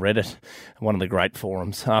debate on Reddit, one of the great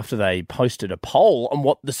forums, after they posted a poll on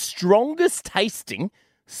what the strongest tasting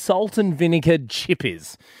salt and vinegar chip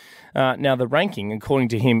is. Now, the ranking, according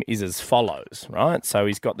to him, is as follows, right? So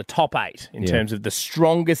he's got the top 8 in terms of the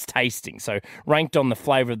strongest tasting. So ranked on the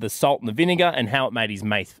flavour of the salt and the vinegar and how it made his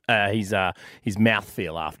mouth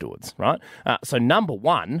feel afterwards, right? So number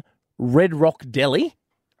 1, Red Rock Deli.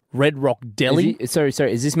 Red Rock Deli. Sorry.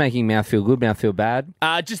 Is this making mouth feel good, mouth feel bad?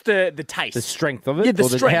 Just the taste. The strength of it? Yeah, the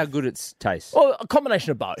strength. How good it tastes? Well, a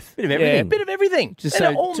combination of both. Bit of everything. Yeah, bit of everything. Just and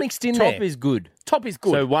they're all mixed in there. Top is good. Top is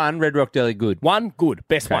good. So 1, Red Rock Deli, good. 1, good.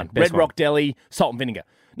 Best Okay, one. best Red Rock Deli, salt and vinegar.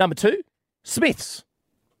 Number 2, Smith's.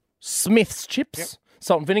 Smith's chips,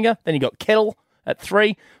 salt and vinegar. Then you got Kettle at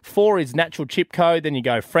 3. 4 is Natural Chip Co. Then you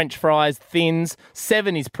go French fries, Thins.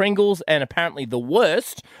 7 is Pringles. And apparently the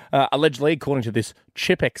worst, allegedly, according to this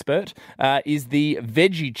chip expert, is the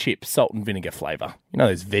veggie chip salt and vinegar flavour. You know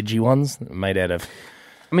those veggie ones that are made out of...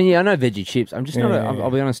 I mean, I know veggie chips. I'm just not I'll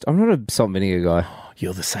be honest, I'm not a salt and vinegar guy.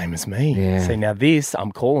 You're the same as me. Yeah. See, now this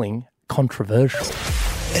I'm calling controversial.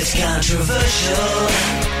 It's controversial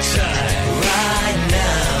time right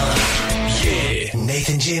now. Yeah,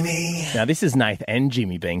 Nathan, Jimmy. Now, this is Nath and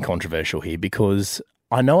Jimmy being controversial here because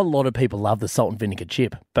I know a lot of people love the salt and vinegar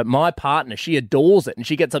chip, but my partner, she adores it and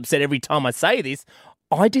she gets upset every time I say this.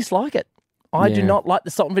 I dislike it. I do not like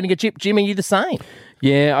the salt and vinegar chip. Jimmy, you the same?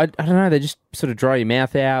 Yeah, I don't know. They just sort of dry your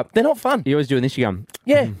mouth out. They're not fun. You're always doing this. You go,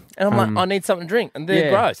 yeah. And I'm like, I need something to drink. And they're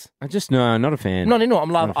gross. Not a fan. Not into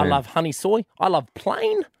it. I love honey soy. I love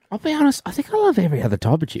plain. I'll be honest, I think I love every other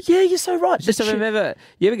type of chip. Yeah, you're so right. Just you ever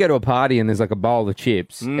go to a party and there's like a bowl of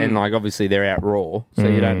chips and like obviously they're out raw, so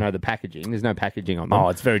you don't know the packaging. There's no packaging on them. Oh,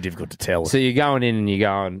 it's very difficult to tell. So you're going in and you're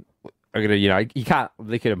going, I'm gonna, you can't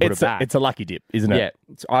lick it and put it back. It's a lucky dip, isn't it?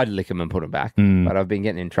 Yeah, I'd lick them and put them back, but I've been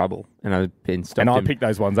getting in trouble and I've been stopped. And I picked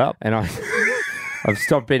those ones up. And I've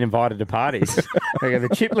stopped being invited to parties. I go,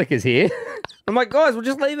 the chip licker's here. I'm like, guys, we'll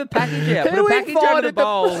just leave a package out. Put a package under the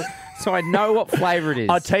bowl so I know what flavour it is.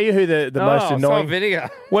 I'll tell you who the most annoying... salt vinegar.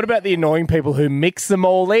 What about the annoying people who mix them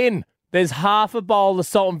all in? There's half a bowl of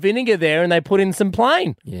salt and vinegar there and they put in some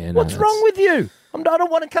plain. Yeah, What's wrong with you? I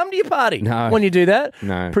don't want to come to your party when you do that.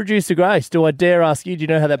 No. Producer Grace, do I dare ask you, do you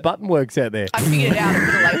know how that button works out there? I figured it out and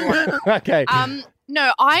put a label on it. Okay.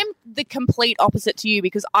 No, I'm the complete opposite to you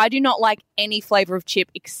because I do not like any flavour of chip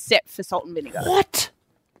except for salt and vinegar. What?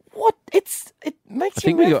 It makes I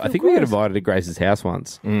think we got invited to Grace's house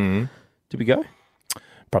once. Did we go?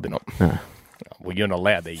 Probably not. No. Well, you're not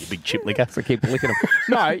allowed there, you big chip licker. So keep licking them.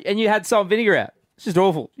 No, and you had salt and vinegar out. It's just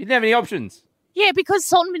awful. You didn't have any options. Yeah, because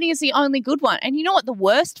salt and vinegar is the only good one. And you know what the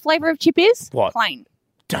worst flavour of chip is? What? Plain.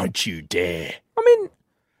 Don't you dare. I mean,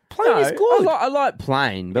 plain is good. I like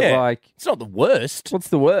plain, but it's not the worst. What's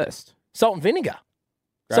the worst? Salt and vinegar.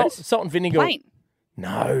 Salt and vinegar. Plain.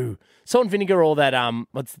 No. Salt and vinegar or that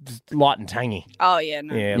what's light and tangy. Oh, yeah,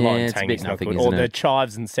 no. Yeah, Yeah, light and it's a tangy bit is not nothing, good. isn't Or the it?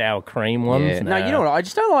 chives and sour cream ones. Yeah. No, you know what? I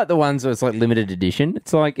just don't like the ones where it's like limited edition.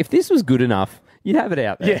 It's like, if this was good enough, you'd have it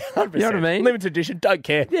out there. Yeah, 100%. You know what I mean? Limited edition, don't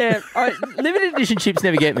care. Yeah, limited edition chips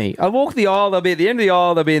never get me. I walk the aisle, they'll be at the end of the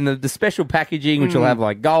aisle, they'll be in the special packaging, which will have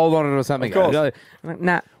like gold on it or something. Of course. I'm like,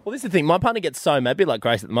 nah. Well, this is the thing. My partner gets so mad, a bit like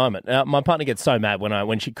Grace at the moment. My partner gets so mad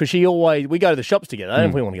because she always, we go to the shops together. And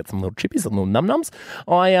if we want to get some little chippies, some little num-nums,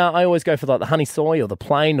 I always go for like the honey soy or the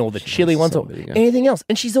plain or the chili ones or anything else.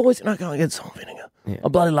 And she's always, no, go get salt and vinegar. Yeah. I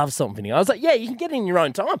bloody love salt and vinegar. I was like, yeah, you can get it in your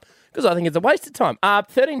own time because I think it's a waste of time.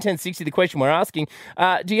 131060, the question we're asking,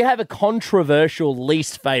 do you have a controversial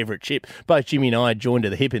least favourite chip? Both Jimmy and I joined to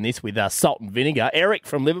the hip in this with salt and vinegar. Eric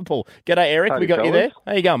from Liverpool. G'day, Eric. Howdy, we got you fellas.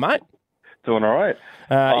 there. How you going, mate? Doing all right.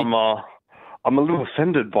 I'm a little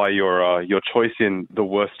offended by your choice in the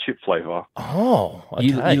worst chip flavour. Oh, okay.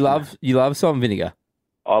 You love salt and vinegar.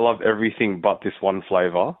 I love everything but this one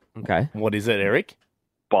flavour. Okay. What is it, Eric?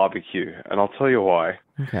 Barbecue, and I'll tell you why.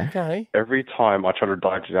 Okay. Every time I try to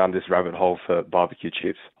dive down this rabbit hole for barbecue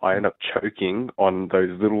chips, I end up choking on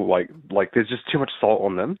those little like there's just too much salt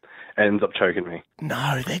on them, and ends up choking me.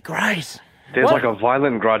 No, they're great. There's like a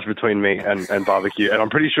violent grudge between me and barbecue, and I'm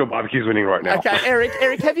pretty sure barbecue's winning right now. Okay,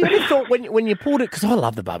 Eric, have you ever thought when you pulled it, because I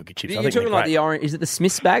love the barbecue chips. You're talking like the orange, is it the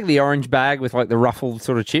Smith's bag, the orange bag with like the ruffled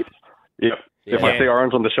sort of chip? Yep. If I see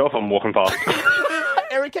orange on the shelf, I'm walking past.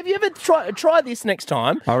 Eric, have you ever try this next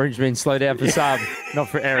time? Orange means slow down for sub, not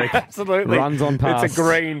for Eric. Absolutely. Runs on past. It's a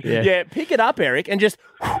green. Yeah, pick it up, Eric, and just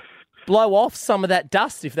blow off some of that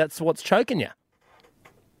dust if that's what's choking you.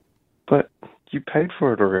 But you paid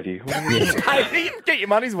for it already. Hey, get your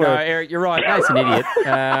money's No, worth. Eric, you're right. Nate's an idiot.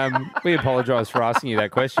 We apologise for asking you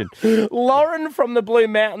that question. Lauren from the Blue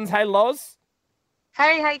Mountains. Hey, Loz.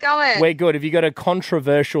 Hey, how you going? We're good. Have you got a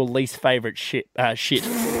controversial least favourite shit? Shit.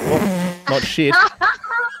 What? Not shit.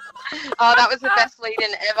 Oh, that was the best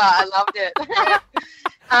lead-in ever. I loved it.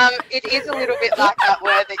 It is a little bit like that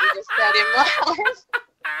word that you just said in my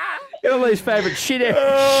Your least favourite shit ever.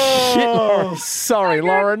 Oh, sorry,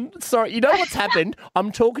 Lauren. Sorry. You know what's happened?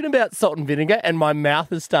 I'm talking about salt and vinegar and my mouth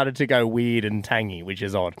has started to go weird and tangy, which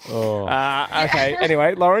is odd. Oh. Okay.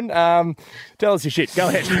 Anyway, Lauren, tell us your shit. Go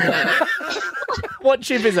ahead. What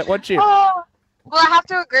chip is it? What chip? Oh, well, I have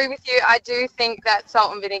to agree with you. I do think that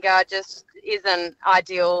salt and vinegar just isn't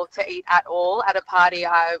ideal to eat at all. At a party,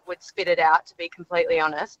 I would spit it out, to be completely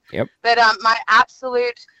honest. Yep. But my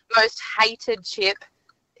absolute most hated chip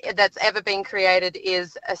that's ever been created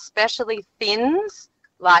is especially Thins,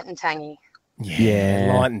 light and tangy.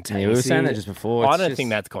 Yeah, light and tangy. Yeah, we were saying that just before. I It's don't just- think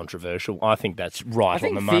that's controversial. I think that's right I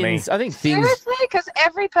think on the money. Thins. I think Thins. Seriously? Because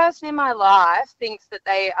every person in my life thinks that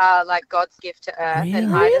they are like God's gift to earth.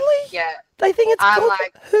 And I just, yeah. They think it's I'm good.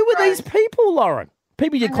 like, Who are these people, Lauren?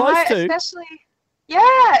 People you're close No, to.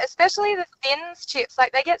 especially the Thins chips.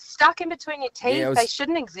 Like, they get stuck in between your teeth. I was- They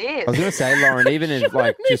shouldn't exist. I was going to say, Lauren, even if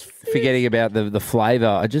like just forgetting about the flavour,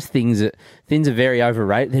 I just think that Thins are very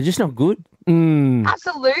overrated. They're just not good.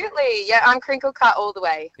 Absolutely. Yeah, I'm crinkle cut all the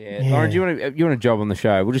way. Yeah. Lauren, do you want a job on the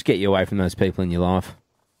show? We'll just get you away from those people in your life.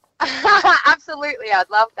 Absolutely, I'd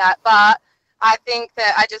love that. But I think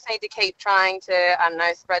that I just need to keep trying to, I don't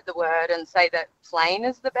know, spread the word and say that plain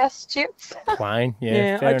is the best chips. Plain,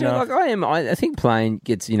 yeah, I fair do. enough. Like I think plain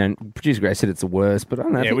gets. Producer Grace said it's the worst, but I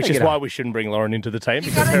don't know. I Yeah, think which they is get why we shouldn't bring Lauren into the team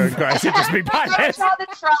because her and Grace would just be partners.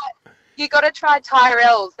 You got to try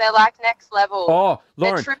Tyrells. They're like next level. Oh,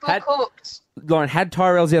 Lauren, They're triple cooked. Lauren had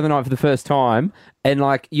Tyrells the other night for the first time, and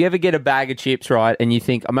like you ever get a bag of chips, right? And you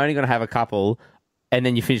think I'm only going to have a couple, and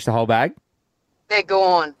then you finish the whole bag. They're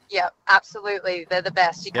gone. Yep, absolutely. They're the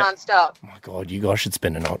best. You can't stop. Oh, my God, you guys should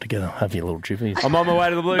spend a night together. Have your little chippies. I'm on my way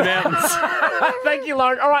to the Blue Mountains. Thank you,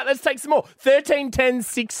 Lauren. All right, let's take some more. 13, 10,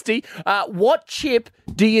 60. What chip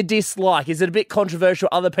do you dislike? Is it a bit controversial?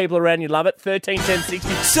 Other people around you love it? 13, 10, 60.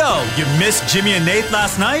 So, you missed Jimmy and Nate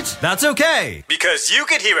last night? That's okay, because you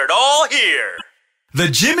could hear it all here. The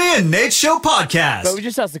Jimmy and Nate Show podcast. But we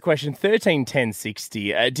just asked the question, 13, 10,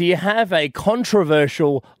 60. Do you have a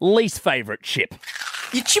controversial least favourite chip?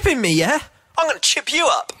 You chipping me, yeah? I'm going to chip you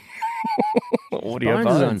up. Audio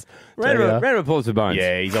Bones is Bones. on. Round of applause for Bones.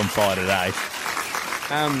 Yeah, he's on fire today.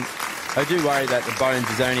 I do worry that the Bones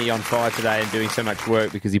is only on fire today and doing so much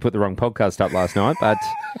work because he put the wrong podcast up last night, but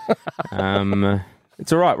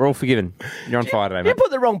it's all right. We're all forgiven. You're on fire today, You mate.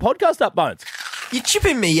 put the wrong podcast up, Bones. You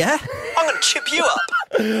chipping me, yeah? I'm going to chip you up.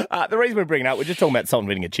 The reason we're bringing it up, we're just talking about salt and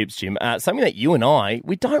vinegar chips, Jim. Something that you and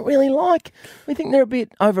we don't really like. We think they're a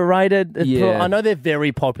bit overrated. Yeah. I know they're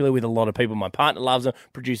very popular with a lot of people. My partner loves them.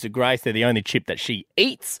 Producer Grace, they're the only chip that she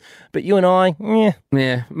eats. But you and yeah.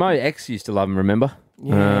 Yeah, my ex used to love them, remember?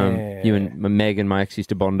 Yeah. You and Meg and my ex used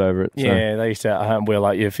to bond over it. So. Yeah, they used to, we're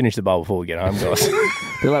like, finish the bowl before we get home, guys.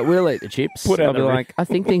 They're like, we'll eat the chips. Put out I'll be the like, I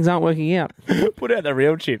think things aren't working out. Put out the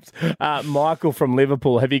real chips. Michael from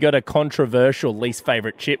Liverpool, have you got a controversial least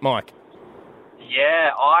favourite chip, Mike? Yeah,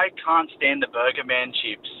 I can't stand the Burger Man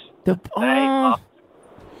chips.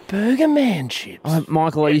 Burger Man chips.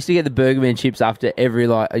 Michael, I used to get the Burger Man chips after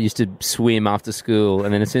I used to swim after school,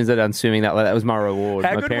 and then as soon as I done swimming, that was my reward.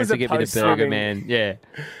 How my good parents was would it get me the post-swimming? Burger Man. Yeah.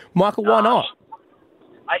 Michael, why not?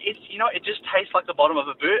 It just tastes like the bottom of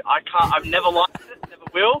a boot. I've never liked it, never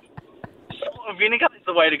will. Salt and vinegar is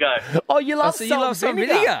the way to go. Oh, you love so you salt love and salt and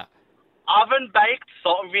vinegar? vinegar? Oven baked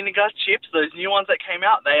salt and vinegar chips, those new ones that came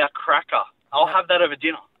out, they are cracker. I'll have that over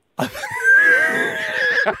dinner.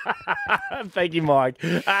 Thank you, Mike.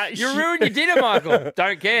 You ruined your dinner, Michael.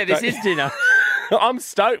 Don't care. This is dinner. I'm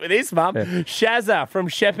stoked with this, Mum. Shazza from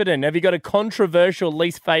Shepparton. Have you got a controversial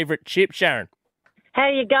least favourite chip, Sharon? How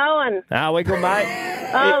you going? We're good, mate.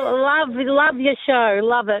 Oh, love your show.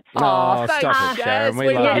 Love it. Oh, stop it, Sharon.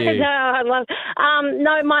 We love you. No, I love.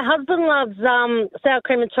 No, my husband loves sour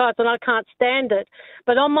cream and chives, and I can't stand it.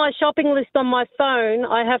 But on my shopping list on my phone,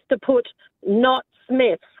 I have to put not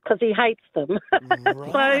Smiths because he hates them.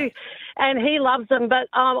 So, and he loves them. But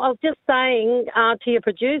I was just saying to your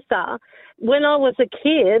producer, when I was a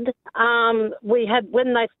kid, we had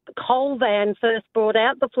when the Coal Van first brought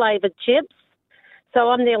out the flavoured chips. So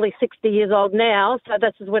I'm nearly 60 years old now, so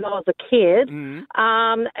this is when I was a kid.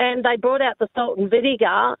 And they brought out the salt and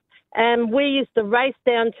vinegar, and we used to race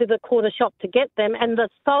down to the corner shop to get them. And the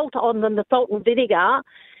salt on them, the salt and vinegar,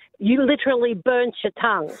 you literally burnt your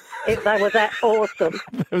tongue. They were that awesome.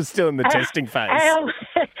 It was still in the testing phase.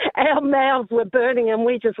 Our mouths were burning and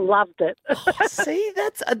we just loved it. See,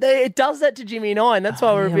 it does that to Jimmy and I, and that's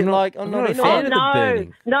why we're a bit like, I'm not a fan of the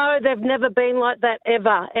burning. No, they've never been like that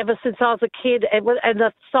ever since I was a kid. And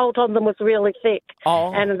the salt on them was really thick.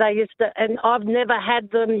 Oh. And they used to, and I've never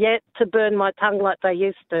had them yet to burn my tongue like they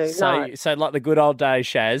used to. So like the good old days,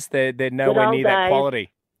 Shaz, they're nowhere near that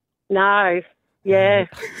quality. No, yeah.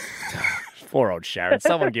 Poor old Sharon.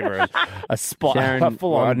 Someone give her a spot, Sharon, a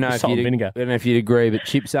full-on I salt and vinegar. I don't know if you'd agree, but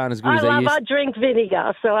chips aren't as good as they used. I drink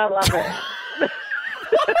vinegar, so I love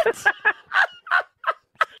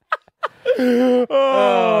it.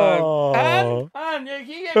 Oh. Can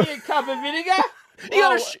you get me a cup of vinegar? You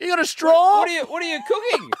got a straw? What are you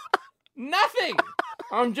cooking? Nothing.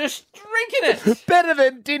 I'm just drinking it. Better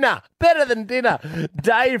than dinner.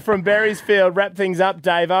 Dave from Berriesfield, wrap things up,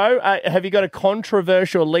 Dave-O. Have you got a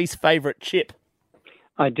controversial least favourite chip?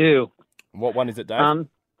 I do. What one is it, Dave?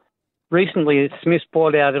 Recently, Smith's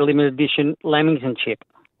brought out a limited edition Lamington chip.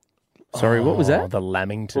 Sorry, what was that? The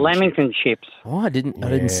Lamington chips. Oh, I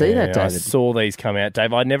didn't see that, David. I saw these come out,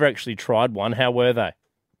 Dave. I never actually tried one. How were they?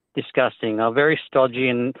 Disgusting. They're very stodgy,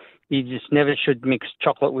 and you just never should mix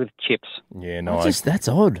chocolate with chips. Yeah, no. That's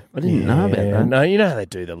odd. I didn't know about that. No, you know how they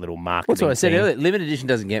do the little marketing. That's what I said thing. earlier. Limited edition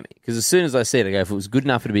doesn't get me because as soon as I see it, I go, if it was good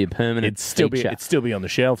enough to be a permanent, It'd still be on the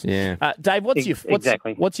shelves. Yeah. Dave, what's your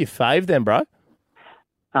Exactly. what's your fave then, bro?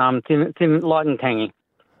 Thin, light and tangy.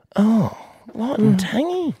 Oh, light and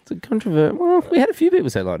tangy. It's a controversial. Well, we had a few people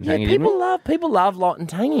say light and tangy. People love light and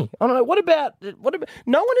tangy. I don't know. What about?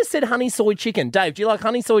 No one has said honey soy chicken. Dave, do you like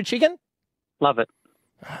honey soy chicken? Love it.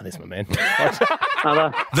 Oh, there's my man.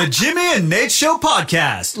 The Jimmy and Nate Show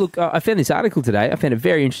podcast. Look, I found this article today. I found it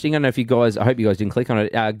very interesting. I don't know if you guys, I hope you guys didn't click on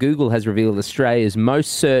it. Google has revealed Australia's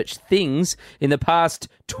most searched things in the past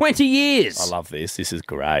 20 years. I love this. This is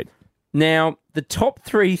great. Now, the top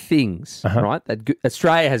 3 things, right, that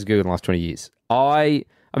Australia has Googled in the last 20 years. I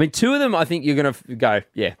mean, 2 of them, I think you're going to go,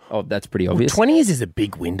 yeah, that's pretty obvious. 20 years is a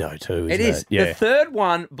big window too, isn't it? It is. Yeah. The third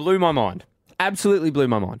one blew my mind. Absolutely blew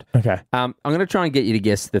my mind. Okay. I'm going to try and get you to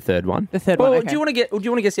guess the third one. The third one, okay. Do you want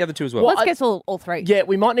to guess the other 2 as well? Let's guess all 3. Yeah,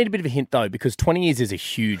 we might need a bit of a hint though, because 20 years is a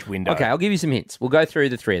huge window. Okay, I'll give you some hints. We'll go through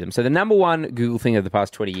the 3 of them. So the number 1 Google thing of the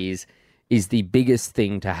past 20 years is the biggest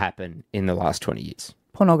thing to happen in the last 20 years.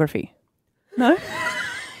 Pornography. No?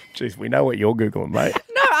 Jeez, we know what you're Googling, mate.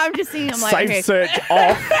 No, I'm just thinking, I'm like, Safe okay. search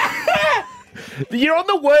off. You're on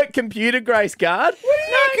the work computer, Grace Guard. What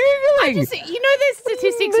are you Googling? There's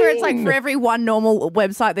statistics where it's like for every one normal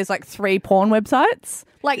website, there's like 3 porn websites.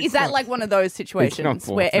 Like, is that like one of those situations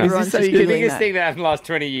where everyone's just the Googling biggest that? thing that happened in the last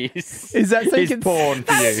 20 years? Is that so you is can porn for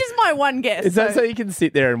That's you? just my one guess. Is that so you can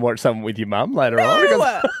sit there and watch something with your mum later on?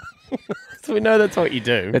 Because so we know that's what you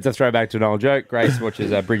do. That's a throwback to an old joke. Grace watches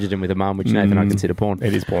Bridgerton with her mum, which Nathan and I consider porn.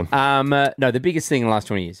 It is porn. No, the biggest thing in the last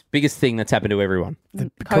 20 years. Biggest thing that's happened to everyone.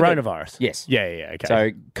 Coronavirus. Yes. Yeah, okay.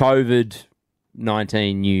 So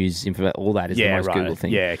COVID-19 news, all that is the most right. Google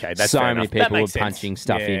thing. Yeah, okay. That's so fair many enough. That people were makes sense. punching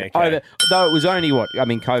stuff in. Okay. Though it was only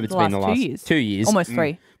COVID's been the last 2 years. 2 years. Almost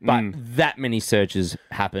 3. But that many searches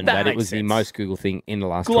happened That that it makes was the sense. most Google thing in the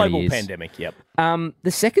last 20 Global years. pandemic, yep. The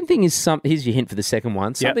second thing is here's your hint for the second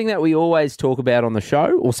one. Something that we always talk about on the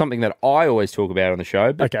show, or something that I always talk about on the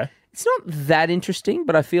show. But Okay. it's not that interesting,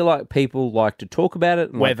 but I feel like people like to talk about it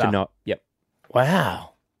and like Weather. to not. Yep.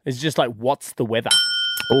 Wow. It's just like, what's the weather?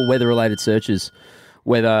 All weather-related searches.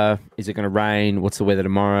 Weather, is it going to rain? What's the weather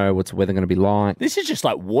tomorrow? What's the weather going to be like? This is just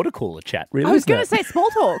like water cooler chat, really. I was isn't going it? to say small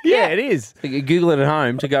talk. Yeah, it is. You Google it at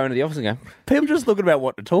home to go into the office and go, People just looking about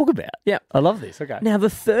what to talk about. yeah. I love this. Okay. Now, the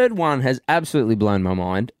third one has absolutely blown my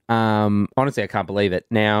mind. Honestly, I can't believe it.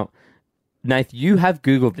 Now, Nath, you have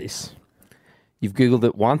Googled this. You've Googled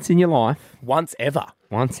it once in your life. Once ever.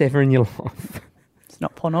 Once ever in your life. It's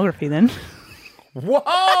not pornography then.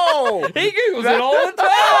 Whoa! He Googles it all the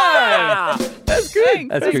time. That's good.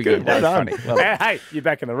 That's good. Well That's done. funny. Well done. Hey, you're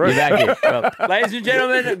back in the room. You're back here. Well, ladies and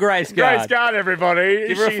gentlemen, Grace Guard. Grace Guard, everybody.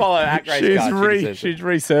 Give her a follow at Grace Guard. She's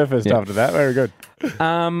resurfaced after that. Very good.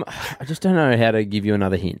 I just don't know how to give you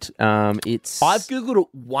another hint. I've Googled it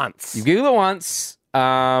once. You've Googled it once.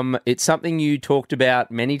 It's something you talked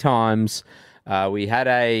about many times. We had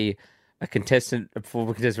a former contestant of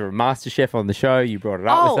MasterChef on the show. You brought it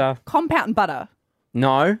up with her. Compound butter.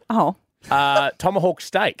 No. Oh. Tomahawk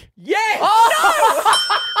steak. Yes!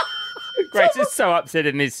 Oh, Grace is so upset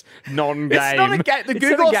in this non-game. It's not a game. The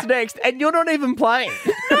Google's next, and you're not even playing.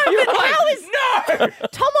 How is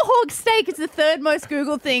tomahawk steak is the third most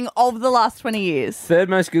Googled thing of the last 20 years? Third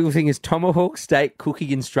most Google thing is tomahawk steak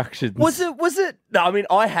cooking instructions. Was it? No, I mean,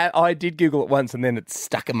 I did Google it once and then it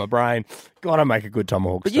stuck in my brain. Gotta make a good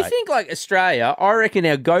tomahawk But steak. you think like Australia, I reckon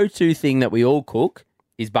our go-to thing that we all cook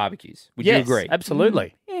is barbecues. Would you Yes, agree?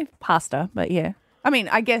 absolutely. Yeah, pasta, but yeah. I mean,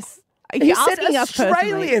 I guess if He you're said asking us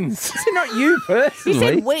personally. Australians. Not you He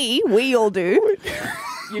personally. said we all do.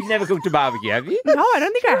 You've never cooked a barbecue, have you? No, I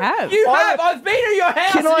don't think I have. You have. I've been to your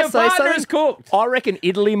house Can and I your say partner something? has cooked. I reckon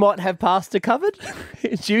Italy might have pasta covered.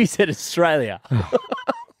 Jimmy said Australia.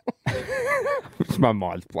 My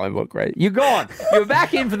mind's blown. What great. You're gone. You're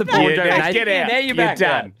back in for the board donation. Get out. Now you're back.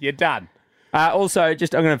 done. You're done. Also, I'm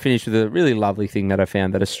going to finish with a really lovely thing that I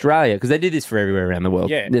found that Australia, because they did this for everywhere around the world.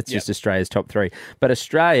 Yeah, That's just Australia's top 3. But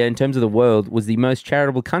Australia, in terms of the world, was the most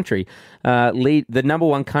charitable country. The number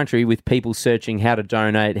 1 country with people searching how to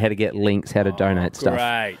donate, how to get links, how to donate stuff.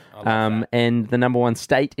 Great. I love that. And the number 1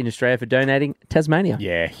 state in Australia for donating, Tasmania.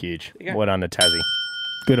 Yeah, huge. Well done to Tassie.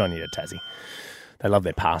 Good on you, Tassie. They love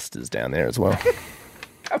their pastas down there as well.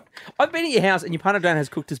 I've been at your house and your partner Dan has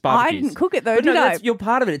cooked us barbecues. I didn't cook it though, But did I? You're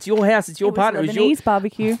part of it. It's your house. It's your It was partner. It was your... Lebanese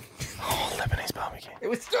barbecue. Lebanese barbecue. It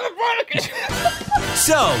was still a barbecue.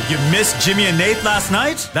 So, you missed Jimmy and Nate last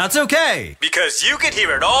night? That's okay, because you could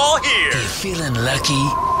hear it all here. Feeling lucky?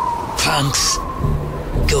 Punks?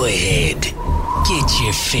 Go ahead. Get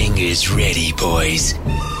your fingers ready, boys.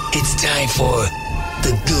 It's time for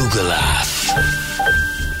the Google Off.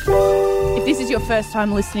 If this is your first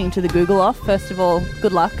time listening to the Google Off, first of all,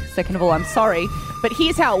 good luck. Second of all, I'm sorry. But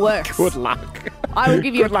here's how it works. Good luck. I will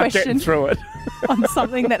give you Good a luck question getting through it. on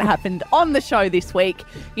something that happened on the show this week.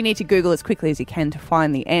 You need to Google as quickly as you can to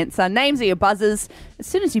find the answer. Names are your buzzers. As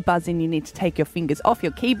soon as you buzz in, you need to take your fingers off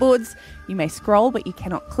your keyboards. You may scroll, but you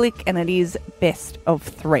cannot click, and it is best of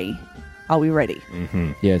 3. Are we ready?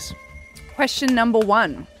 Mm-hmm. Yes. Question number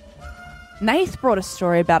 1. Nath brought a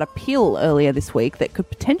story about a pill earlier this week that could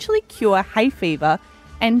potentially cure hay fever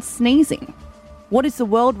and sneezing. What is the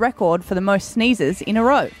world record for the most sneezes in a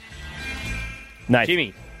row? Nath.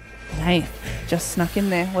 Jimmy. Nath, just snuck in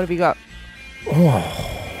there. What have you got?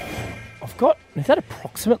 I've got... Is that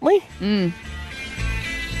approximately? Mm.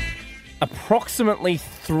 Approximately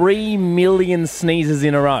 3 million sneezes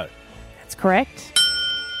in a row. That's correct.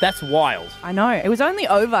 That's wild. I know. It was only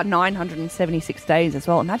over 976 days as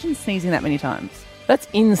well. Imagine sneezing that many times. That's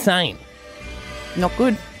insane. Not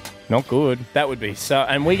good. Not good. That would be so...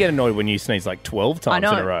 And we get annoyed when you sneeze like 12 times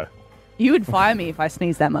know. in a row. You would fire me if I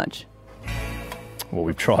sneezed that much. Well,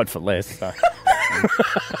 we've tried for less, so...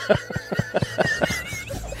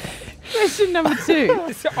 Question number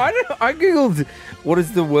 2. So I googled what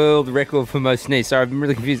is the world record for most sneeze. Sorry, I'm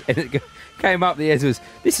really confused. And it came up. The answer was,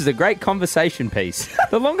 "This is a great conversation piece."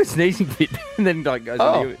 The longest sneezing bit, and then like goes.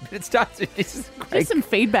 But it starts with this is great. Just some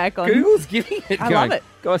feedback on Google's giving it. I going, love it.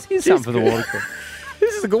 Guys, here's something for the water.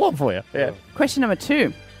 This is a good one for you. Yeah. Question number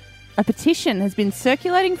 2. A petition has been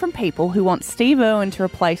circulating from people who want Steve Irwin to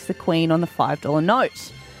replace the Queen on the $5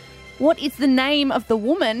 note. What is the name of the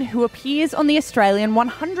woman who appears on the Australian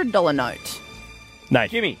 $100 note? Nate.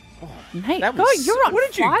 Jimmy. Mate, That God, was- you're on what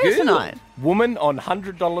did you fire Google? tonight. Woman on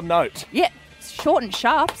 $100 note. Yeah, short and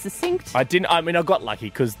sharp, succinct. I got lucky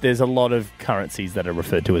because there's a lot of currencies that are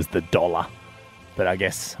referred to as the dollar. But I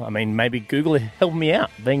guess, maybe Google helped me out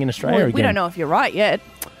being in Australia Well, again. we don't know if you're right yet.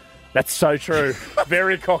 That's so true.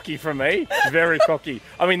 Very cocky from me. Very cocky.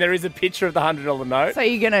 There is a picture of the $100 note. So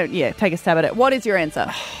you're going to, take a stab at it. What is your answer?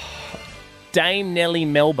 Dame Nellie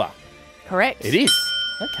Melba. Correct. It is.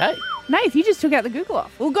 Okay. Nath, you just took out the Google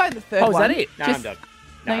off. We'll go the third Oh, is one. that it? No, Just- I'm done.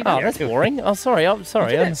 No, you Oh, don't. that's boring. Oh, sorry. I'm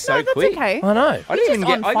sorry. That's so that's quick. okay. I know. I didn't even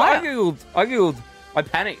just get. on I fire. googled. I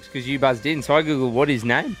panicked because you buzzed in, so I googled what his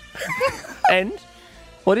name. And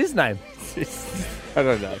what is name? I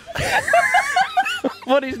don't know.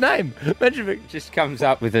 What is name? It just comes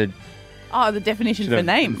up with a Oh, the definition for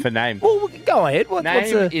name. For name. Well, go ahead. What's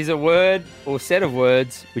Name is a word or set of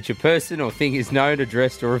words which a person or thing is known,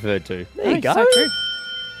 addressed, or referred to. There you go. So true.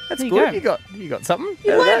 That's There good. go. You got something.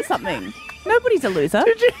 You learned something. Nobody's a loser.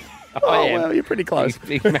 Did you? I Oh, am. well, you're pretty close.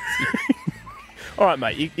 Big, massive. All right,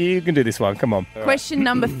 mate. You can do this one. Come on. Question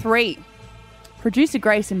number 3. Producer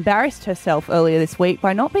Grace embarrassed herself earlier this week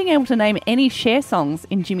by not being able to name any Cher songs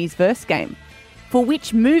in Jimmy's verse game. For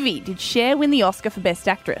which movie did Cher win the Oscar for Best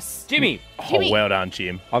Actress? Jimmy. Oh, well done,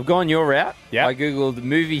 Jim. I've gone your route. Yeah. I googled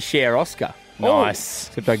movie Cher Oscar. Nice.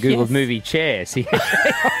 Except I googled Yes. movie chair. See,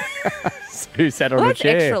 Who sat on Well, a that's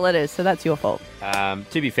chair? extra letters, so that's your fault. to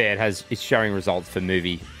be fair, it's showing results for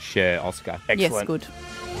movie Cher Oscar. Yes, good.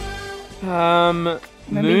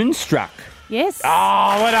 Moonstruck. Yes. Oh,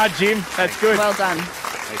 well done, Jim. That's good. Well done.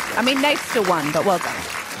 I mean, Nate still won, but well done.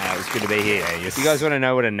 It was good to be here. You guys want to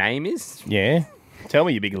know what a name is? Yeah. Tell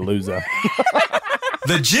me, you big loser.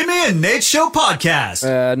 The Jimmy and Nate Show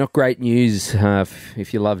podcast. Not great news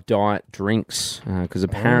if you love diet drinks, because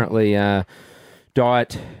apparently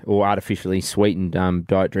diet or artificially sweetened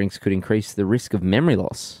diet drinks could increase the risk of memory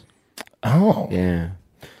loss. Oh. Yeah.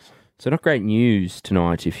 So not great news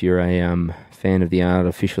tonight if you're a fan of the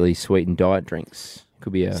artificially sweetened diet drinks.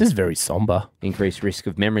 Could be This is very somber. Increased risk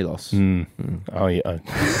of memory loss. Oh, yeah.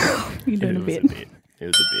 You're doing a bit. It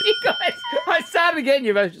was a bit. You guys, I started again.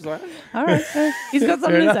 You're both just like, All right. He's got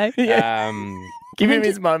something to say. Yeah. Give him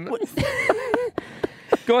his moment.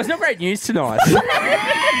 guys, not great news tonight.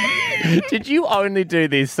 Did you only do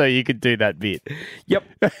this so you could do that bit? Yep.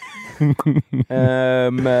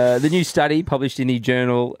 The new study published in the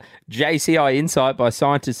journal JCI Insight by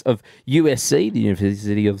scientists of USC, the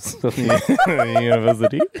University of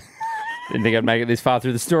University. Didn't think I'd make it this far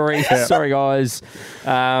through the story. Sorry, guys.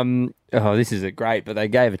 This isn't great, but they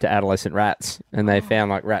gave it to adolescent rats, and they found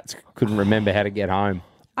like rats couldn't remember how to get home.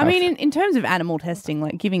 I mean, in terms of animal testing,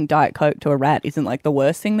 like giving Diet Coke to a rat isn't like the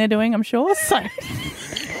worst thing they're doing, I'm sure. So.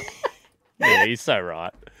 Yeah, he's so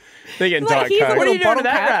right. They're getting Like, Diet here's a Coke. What are you doing to bottle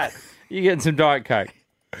that cap. rat? You're getting some Diet Coke.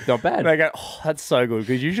 Not bad. And they go, oh, that's so good,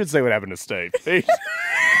 because you should see what happened to Steve.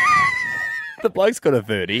 The bloke's got a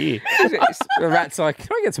third ear. The rat's like, can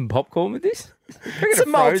I get some popcorn with this? Can I get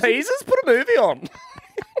Some a Frozen? Maltesers? Put a movie on.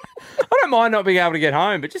 I don't mind not being able to get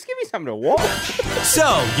home, but just give me something to watch.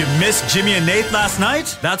 So, you missed Jimmy and Nate last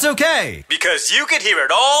night? That's okay, because you could hear it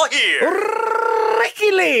all here.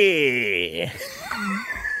 Ricky Lee.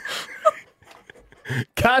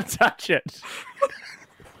 Can't touch it.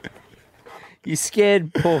 You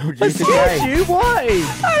scared poor producer Scared Gray. you? Why?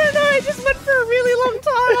 I don't know. I just went for a really long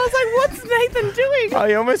time. I was like, what's Nathan doing? Oh,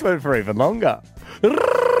 you almost went for even longer.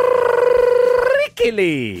 Ricky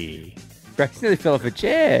Lee. Grace nearly fell off a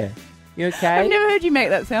chair. You okay? I've never heard you make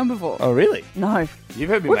that sound before. Oh, really? No. You've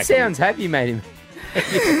heard me What make sounds have you made him?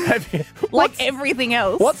 Have you, Like everything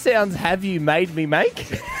else. what sounds have you made me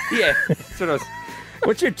make? Yeah, that's what I was.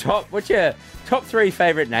 What's your top three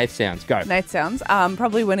favourite Nath sounds? Go. Nate sounds?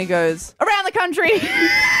 Probably when he goes around the country.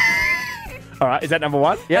 All right, is that number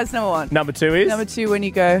one? Yep. That's number one. Number two is? Number two, when you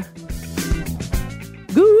go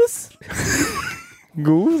goose.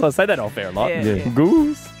 Goose. I say that off air a lot. Yeah, yeah.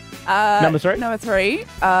 Goose. Number three? Number three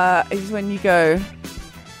is when you go.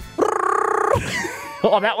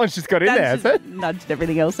 Oh, that one's just got in there, has it? Nudged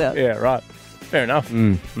everything else out. Yeah, right. Fair enough.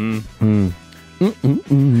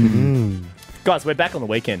 Guys, we're back on the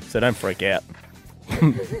weekend, so don't freak out.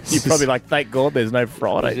 You're probably like, thank God there's no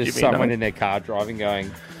Friday. There's just Jimmy, someone no. in their car driving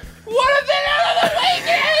going, what have they done on the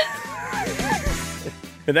weekend?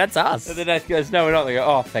 And that's us. And then Nath goes, no, we're not. They go,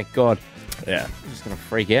 oh, thank God. Yeah. I'm just going to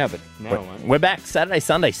freak out, but no, I won't. We're back Saturday,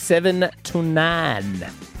 Sunday, 7 to 9.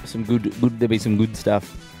 There'll be some good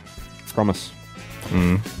stuff. Promise.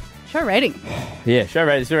 Show rating. Yeah, show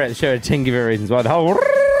rating. Show 10 give it reasons why. The whole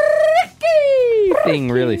Ricky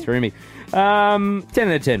thing really threw me. 10 out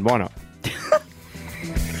of 10. Why not?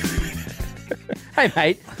 Hey,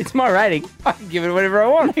 mate, it's my rating. I can give it whatever I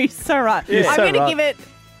want. You're so right. Yeah, I'm so going to right. give it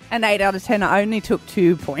an 8 out of 10. I only took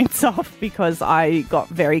 2 points off because I got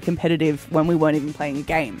very competitive when we weren't even playing a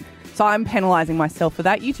game. So I'm penalising myself for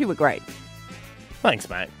that. You two were great. Thanks,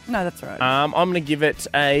 mate. No, that's all right. I'm going to give it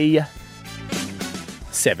a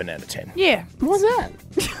 7 out of 10. Yeah. What's that?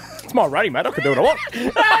 It's my rating, mate. I can do what I want.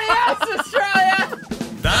 Adios, Australia!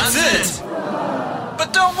 That's it.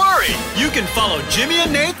 But don't worry, you can follow Jimmy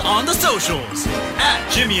and Nate on the socials at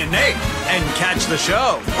Jimmy and Nate and catch the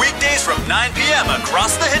show weekdays from 9 p.m.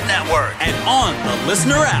 across the Hit Network and on the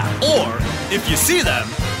Listener app. Or if you see them,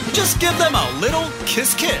 just give them a little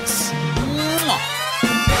kiss.